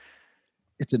thing where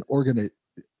it's an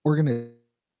organization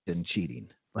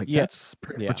cheating. Like that's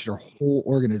pretty much your whole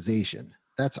organization.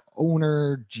 That's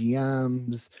owner,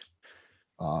 GMs,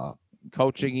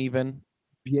 coaching, even.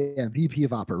 Yeah, VP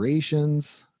of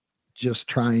operations, just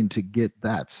trying to get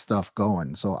that stuff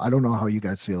going. So I don't know how you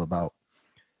guys feel about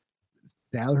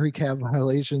salary cap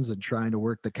violations and trying to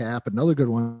work the cap. Another good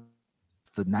one,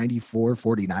 the 94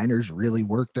 49ers really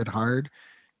worked it hard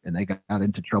and they got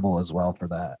into trouble as well for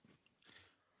that.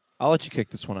 I'll let you kick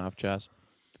this one off, Joz.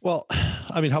 Well,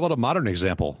 I mean, how about a modern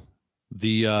example?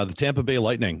 The Tampa Bay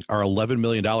Lightning are $11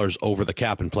 million over the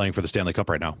cap and playing for the Stanley Cup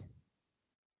right now.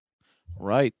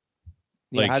 Right.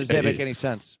 Yeah. Like, How does that make any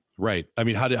sense? Right. I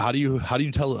mean, how do you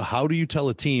tell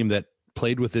a team that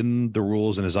played within the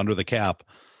rules and is under the cap,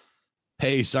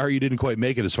 hey, sorry you didn't quite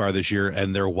make it as far this year,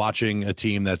 and they're watching a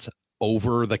team that's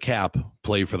over the cap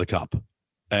play for the cup?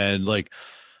 And like,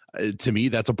 to me,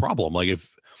 that's a problem. Like, if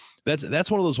that's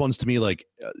one of those ones to me, like,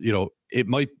 you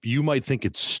might think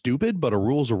it's stupid, but a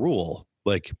rule's a rule.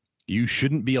 Like, you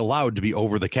shouldn't be allowed to be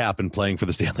over the cap and playing for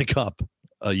the Stanley Cup.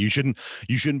 You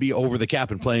shouldn't be over the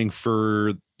cap and playing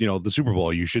for, the Super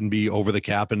Bowl. You shouldn't be over the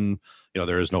cap and,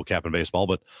 there is no cap in baseball,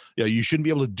 but you shouldn't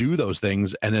be able to do those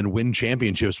things and then win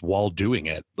championships while doing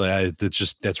it.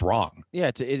 That's wrong. Yeah.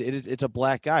 It's a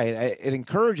black eye. It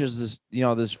encourages this,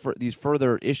 these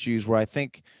further issues where I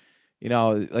think,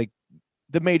 like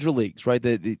the major leagues, right?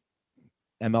 The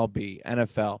MLB,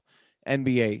 NFL,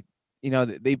 NBA,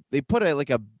 they put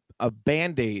a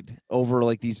Band-Aid over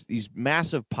like these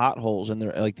massive potholes and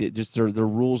their their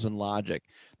rules and logic.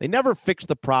 They never fix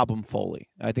the problem fully.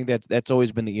 I think that's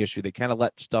always been the issue. They kind of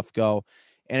let stuff go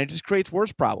and it just creates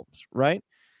worse problems, right?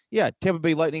 Yeah, Tampa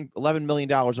Bay Lightning, $11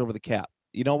 million over the cap.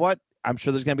 You know what? I'm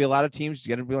sure there's going to be a lot of teams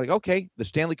going to be like, okay, the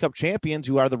Stanley Cup champions,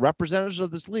 who are the representatives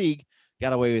of this league,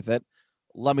 got away with it.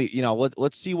 Let me,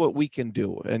 let's see what we can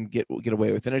do and get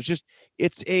away with it. And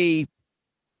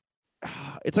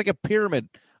it's like a pyramid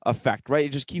effect, right?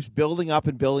 It just keeps building up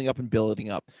and building up and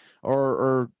building up,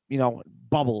 or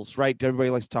bubbles, right? Everybody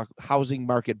likes to talk housing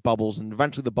market bubbles, and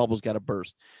eventually the bubbles got to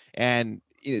burst. And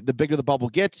the bigger the bubble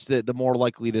gets, the more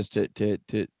likely it is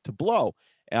to blow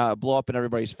up in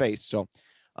everybody's face. So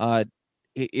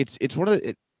it's one of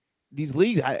these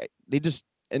leagues. They just,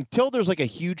 until there's like a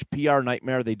huge PR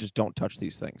nightmare, they just don't touch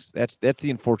these things. That's the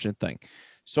unfortunate thing.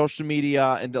 Social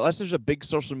media, and unless there's a big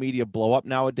social media blow up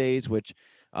nowadays, which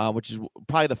is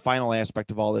probably the final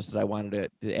aspect of all this that I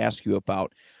wanted to ask you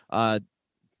about.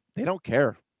 They don't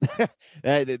care.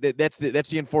 That's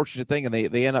the unfortunate thing, and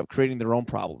they end up creating their own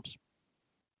problems.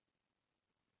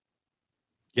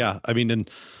 Yeah, I mean, and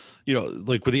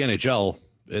like with the NHL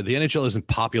isn't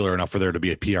popular enough for there to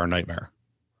be a PR nightmare.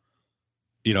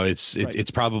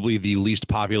 It's probably the least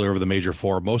popular of the major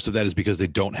four. Most of that is because they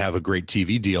don't have a great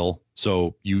TV deal.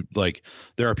 So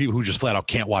there are people who just flat out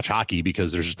can't watch hockey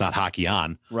because there's just not hockey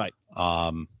on. Right.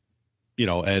 And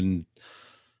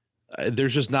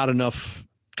there's just not enough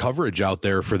coverage out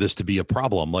there for this to be a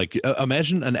problem. Like,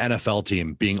 imagine an NFL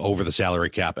team being over the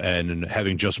salary cap and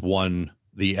having just won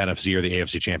the NFC or the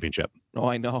AFC championship. Oh,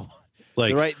 I know.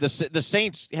 Like, you're right. The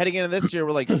Saints heading into this year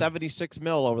were like 76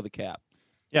 mil over the cap.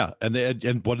 Yeah,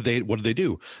 and what did they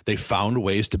do? They found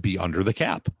ways to be under the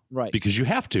cap, right? Because you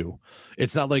have to.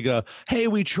 It's not like hey,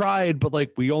 we tried, but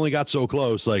like we only got so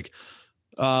close. Like,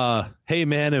 hey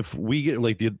man, if we get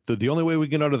like the only way we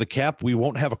get under the cap, we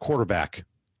won't have a quarterback.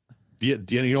 You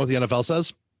know what the NFL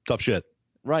says? Tough shit,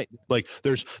 right? Like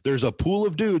there's a pool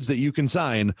of dudes that you can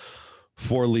sign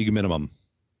for league minimum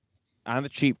on the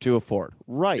cheap to afford,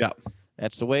 right? Yeah,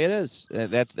 that's the way it is.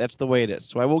 That's the way it is.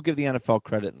 So I will give the NFL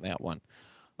credit in that one.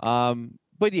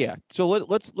 But yeah, so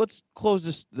let's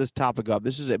close this topic up.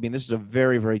 This is a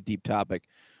very, very deep topic.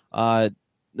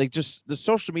 Like just the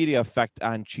social media effect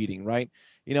on cheating, right?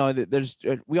 We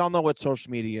all know what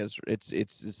social media is. It's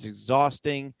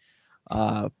exhausting.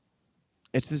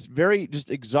 It's this very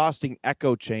just exhausting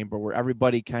echo chamber where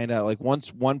everybody kind of like,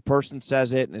 once one person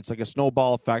says it and it's like a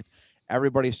snowball effect,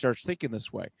 everybody starts thinking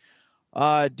this way.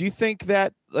 Do you think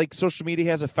that like social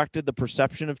media has affected the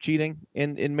perception of cheating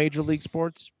in major league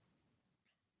sports?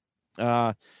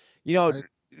 I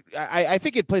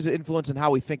think it plays an influence in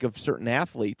how we think of certain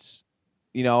athletes,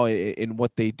 in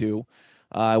what they do,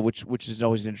 which is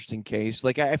always an interesting case.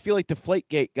 Like I feel like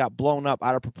Deflategate got blown up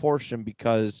out of proportion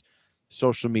because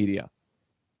social media.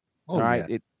 Oh, all right.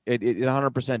 Yeah. It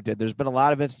 100% did. There's been a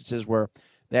lot of instances where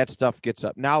that stuff gets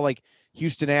up. Now, like the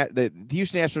Houston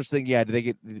Astros thing, yeah, did they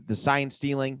get the sign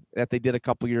stealing that they did a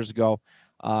couple years ago?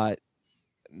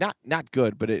 Not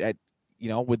good, but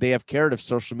would they have cared if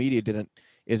social media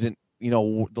isn't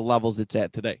the levels it's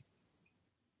at today?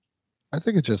 I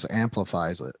think it just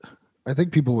amplifies it. I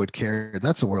think people would care.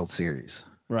 That's the World Series,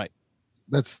 right?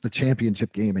 That's the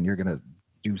championship game, and you're gonna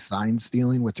do sign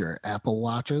stealing with your Apple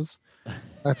watches.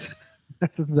 That's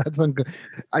ungood.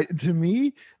 To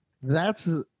me, that's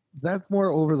more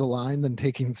over the line than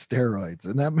taking steroids.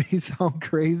 And that may sound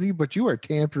crazy, but you are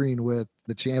tampering with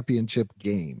the championship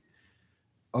game.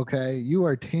 Okay. You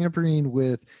are tampering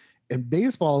with, and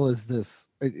baseball is this,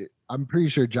 I'm pretty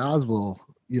sure Joz will,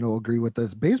 agree with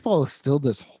this. Baseball is still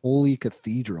this holy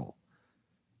cathedral,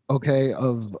 okay,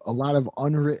 of a lot of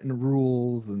unwritten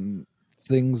rules and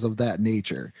things of that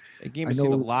nature. The game has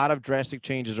seen a lot of drastic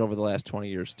changes over the last 20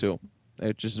 years too.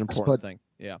 It's just an important thing.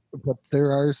 Yeah. But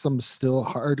there are some still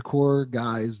hardcore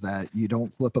guys that you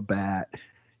don't flip a bat,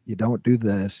 you don't do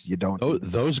this, you don't.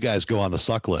 Those guys go on the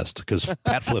suck list because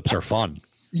bat flips are fun.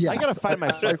 Yeah, I gotta find my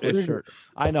suckless shirt.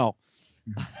 I know.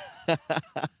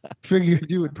 Figured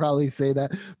you would probably say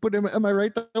that, but am I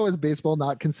right? That was baseball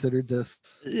not considered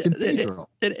this cathedral?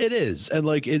 It is, and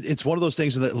like it's one of those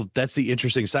things that's the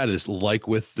interesting side of this. Like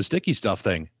with the sticky stuff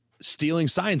thing, stealing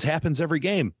signs happens every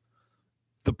game.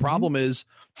 The problem is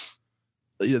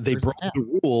they broke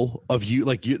the rule of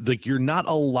you're not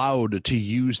allowed to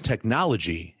use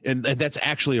technology, and that's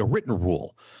actually a written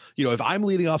rule. If I'm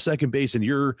leading off second base and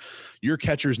your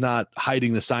catcher's not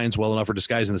hiding the signs well enough or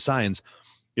disguising the signs,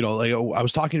 like I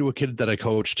was talking to a kid that I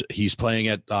coached. He's playing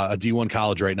at a D1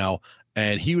 college right now,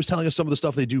 and he was telling us some of the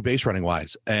stuff they do base running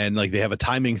wise, and like they have a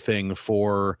timing thing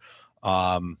for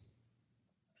for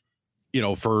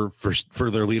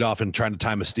their leadoff and trying to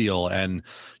time a steal. And,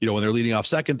 when they're leading off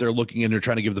second, they're looking and they're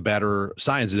trying to give the batter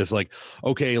signs. And if like,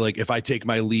 okay, like if I take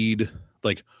my lead,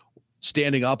 like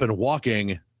standing up and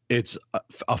walking, it's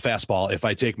a fastball. If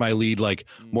I take my lead, like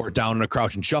more down in a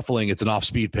crouch and shuffling, it's an off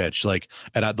speed pitch. Like,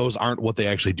 and those aren't what they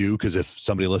actually do. Cause if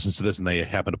somebody listens to this and they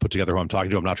happen to put together who I'm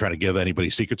talking to, I'm not trying to give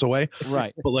anybody's secrets away.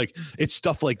 Right. But like, it's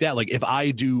stuff like that. Like if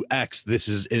I do X,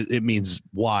 it means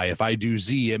Y. If I do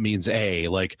Z, it means A.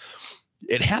 Like,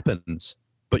 it happens,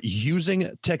 but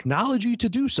using technology to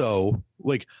do so,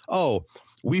 like, oh,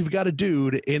 we've got a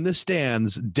dude in the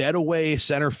stands, dead away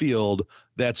center field,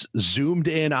 that's zoomed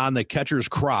in on the catcher's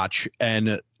crotch,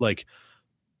 and like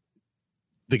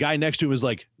the guy next to him is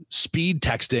like speed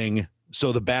texting,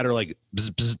 so the batter like bzz,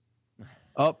 bzz,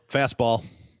 up fastball.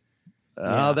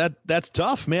 That's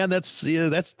tough, man. That's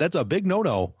a big no.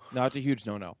 No, it's a huge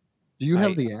no. Do you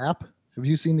have the app? Have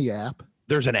you seen the app?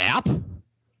 There's an app?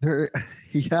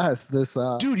 Yes, this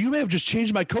dude, you may have just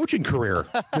changed my coaching career.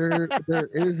 There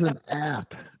is an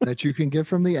app that you can get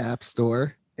from the App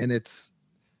Store, and it's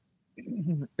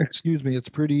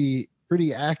pretty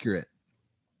accurate.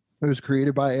 It was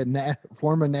created by a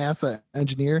former NASA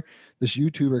engineer, this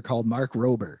YouTuber called Mark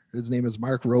Rober. His name is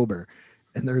Mark Rober,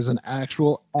 and there's an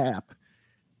actual app,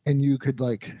 and you could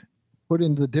like put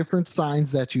in the different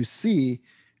signs that you see,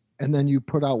 and then you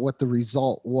put out what the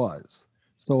result was.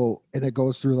 So, and it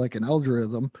goes through like an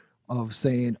algorithm of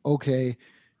saying, okay,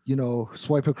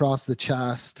 swipe across the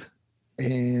chest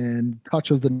and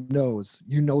touch of the nose.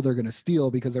 They're going to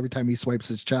steal because every time he swipes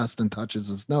his chest and touches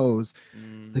his nose,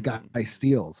 the guy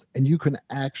steals. And you can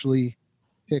actually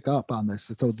pick up on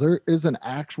this. So there is an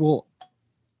actual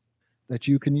that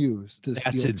you can use to steal.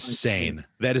 That's insane.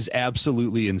 That is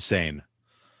absolutely insane.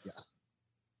 Yes.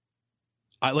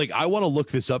 I want to look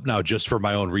this up now just for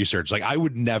my own research. Like I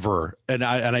would never, and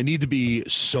I need to be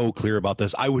so clear about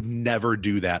this. I would never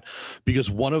do that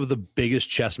because one of the biggest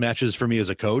chess matches for me as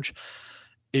a coach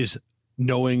is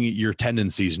knowing your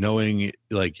tendencies, knowing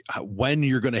like when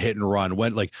you're going to hit and run,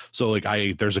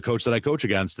 there's a coach that I coach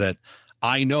against that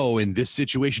I know in this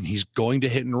situation, he's going to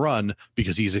hit and run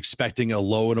because he's expecting a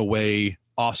low and away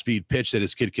off-speed pitch that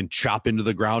his kid can chop into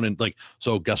the ground. And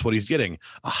so guess what he's getting?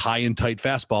 A high and tight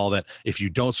fastball that if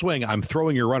you don't swing, I'm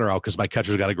throwing your runner out because my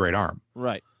catcher's got a great arm.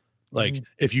 Right. Like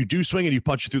if you do swing and you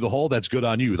punch it through the hole, that's good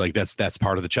on you. Like that's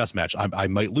part of the chess match. I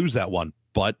might lose that one,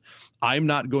 but I'm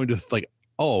not going to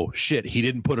oh shit, he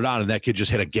didn't put it on and that kid just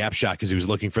hit a gap shot because he was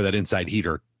looking for that inside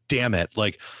heater. Damn it.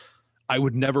 Like I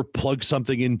would never plug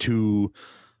something into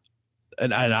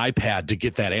an iPad to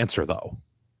get that answer though.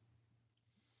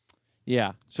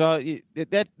 Yeah. So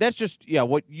that's just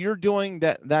what you're doing.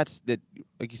 That's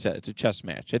like you said, it's a chess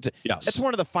match. That's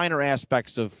one of the finer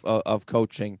aspects of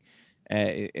coaching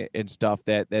and stuff.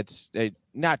 That's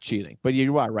not cheating, but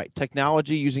you are right.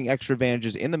 Technology using extra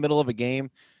advantages in the middle of a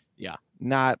game. Yeah.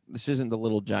 This isn't the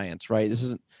Little Giants, right? This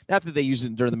isn't not that they use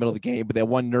it during the middle of the game, but that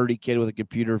one nerdy kid with a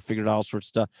computer figured out all sorts of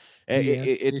stuff.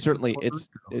 It's certainly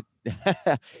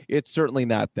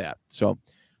not that. So,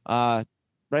 but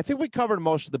I think we covered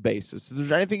most of the bases. Is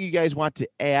there anything you guys want to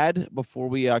add before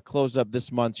we close up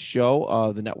this month's show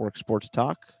of the Network Sports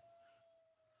Talk?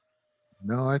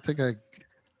 No, I think I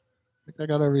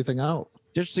got everything out.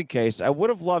 Just in case, I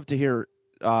would have loved to hear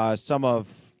some of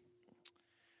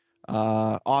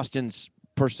Austin's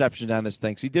perception on this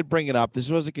thing. So he did bring it up. This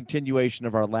was a continuation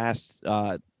of our last,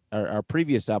 our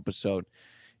previous episode,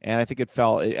 and I think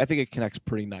it connects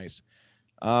pretty nice.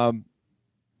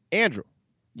 Andrew,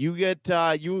 you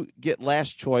get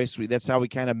last choice. That's how we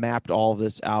kind of mapped all of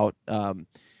this out.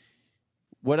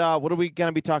 What are we going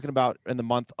to be talking about in the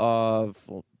month of,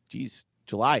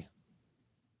 July?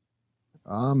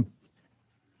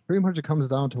 Pretty much it comes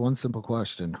down to one simple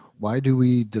question. Why do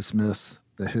we dismiss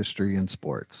the history in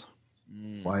sports?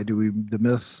 Why do we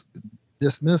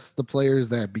dismiss the players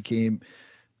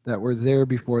that were there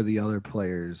before the other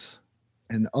players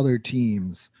and other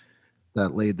teams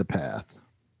that laid the path?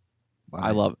 Why?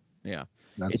 I love it. Yeah.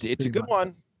 It's a good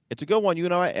one. It's a good one. You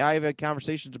know, I've had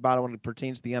conversations about it when it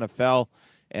pertains to the NFL,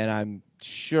 and I'm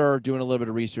sure doing a little bit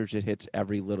of research, it hits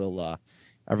every little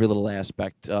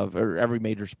aspect of or every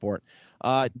major sport.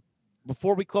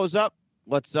 Before we close up,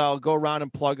 let's go around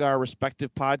and plug our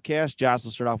respective podcasts. Joz,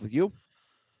 we'll start off with you.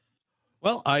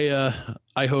 Well, I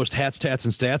host Hats, Tats,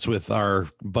 and Stats with our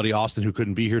buddy Austin, who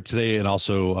couldn't be here today, and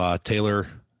also Taylor,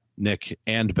 Nick,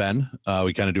 and Ben.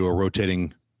 We kind of do a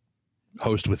rotating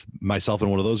host with myself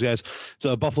and one of those guys. It's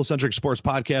a Buffalo-centric sports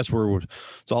podcast where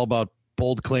it's all about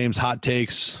bold claims, hot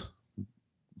takes,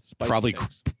 probably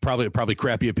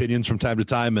crappy opinions from time to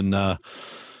time, and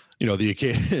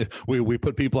we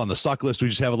put people on the suck list. We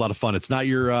just have a lot of fun. It's not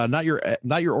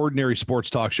your ordinary sports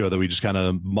talk show that we just kind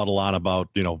of muddle on about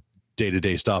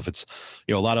day-to-day stuff. It's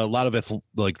a lot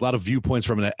of viewpoints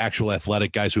from an actual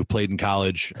athletic, guys who've played in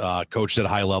college, coached at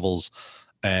high levels,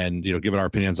 and given our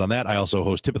opinions on that. I also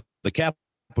host Tip of the Cap,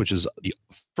 which is the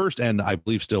first and I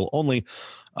believe still only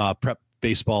prep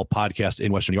baseball podcast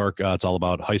in Western New York. It's all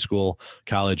about high school,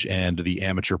 college, and the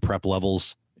amateur prep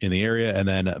levels in the area. And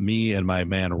then me and my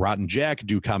man Rotten Jack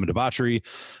do Common Debauchery.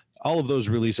 All of those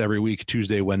release every week,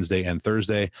 Tuesday, Wednesday, and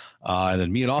Thursday. And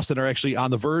then me and Austin are actually on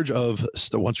the verge of,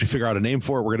 once we figure out a name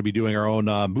for it, we're going to be doing our own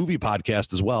movie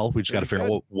podcast as well. We just got to figure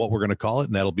out what we're going to call it,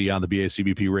 and that'll be on the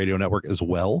BACBP radio network as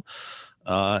well.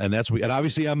 And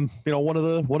obviously I'm one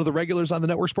of the regulars on the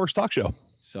network sports talk show.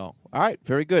 So all right,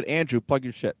 very good. Andrew, plug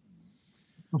your shit.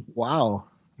 Wow,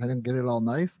 I didn't get it all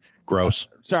nice. Gross.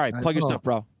 Sorry, plug your stuff,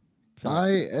 bro.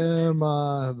 Sorry. I am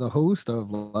the host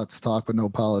of Let's Talk with No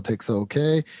Politics.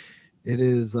 Okay, it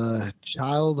is a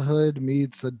childhood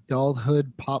meets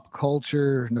adulthood pop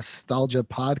culture nostalgia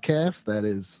podcast that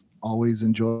is always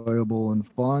enjoyable and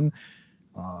fun.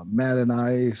 Matt and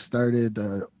I started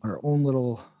our own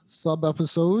little sub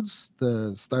episodes.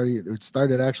 It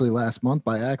started actually last month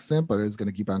by accident, but it's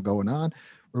going to keep on going on,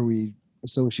 where we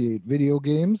associate video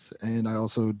games, and I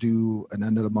also do an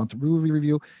end of the month movie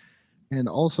review, and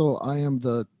also I am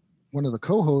one of the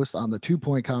co-hosts on the 2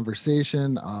 Point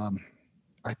Conversation.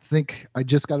 I think I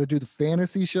just got to do the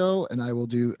fantasy show, and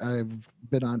I've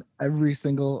been on every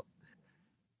single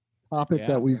topic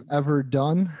that we've ever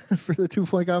done for the 2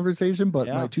 Point Conversation, but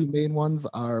my two main ones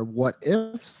are what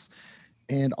ifs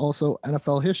and also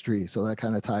NFL history. So that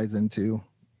kind of ties into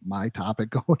my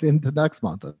topic going into next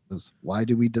month is why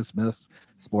do we dismiss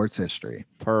sports history?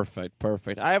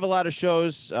 Perfect. I have a lot of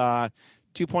shows.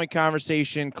 2 Point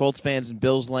Conversation, Colts fans in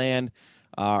Bills land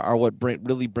are what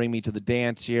really bring me to the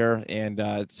dance here, and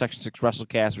Section 6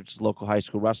 WrestleCast, which is local high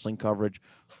school wrestling coverage.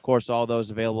 Of course, all those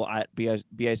available at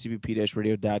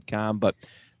bicbp-radio.com. But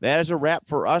that is a wrap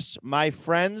for us, my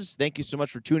friends. Thank you so much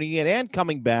for tuning in and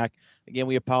coming back. Again,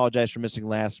 we apologize for missing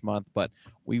last month, but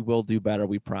we will do better,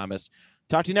 we promise.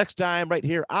 Talk to you next time right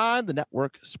here on the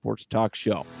Network Sports Talk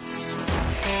Show.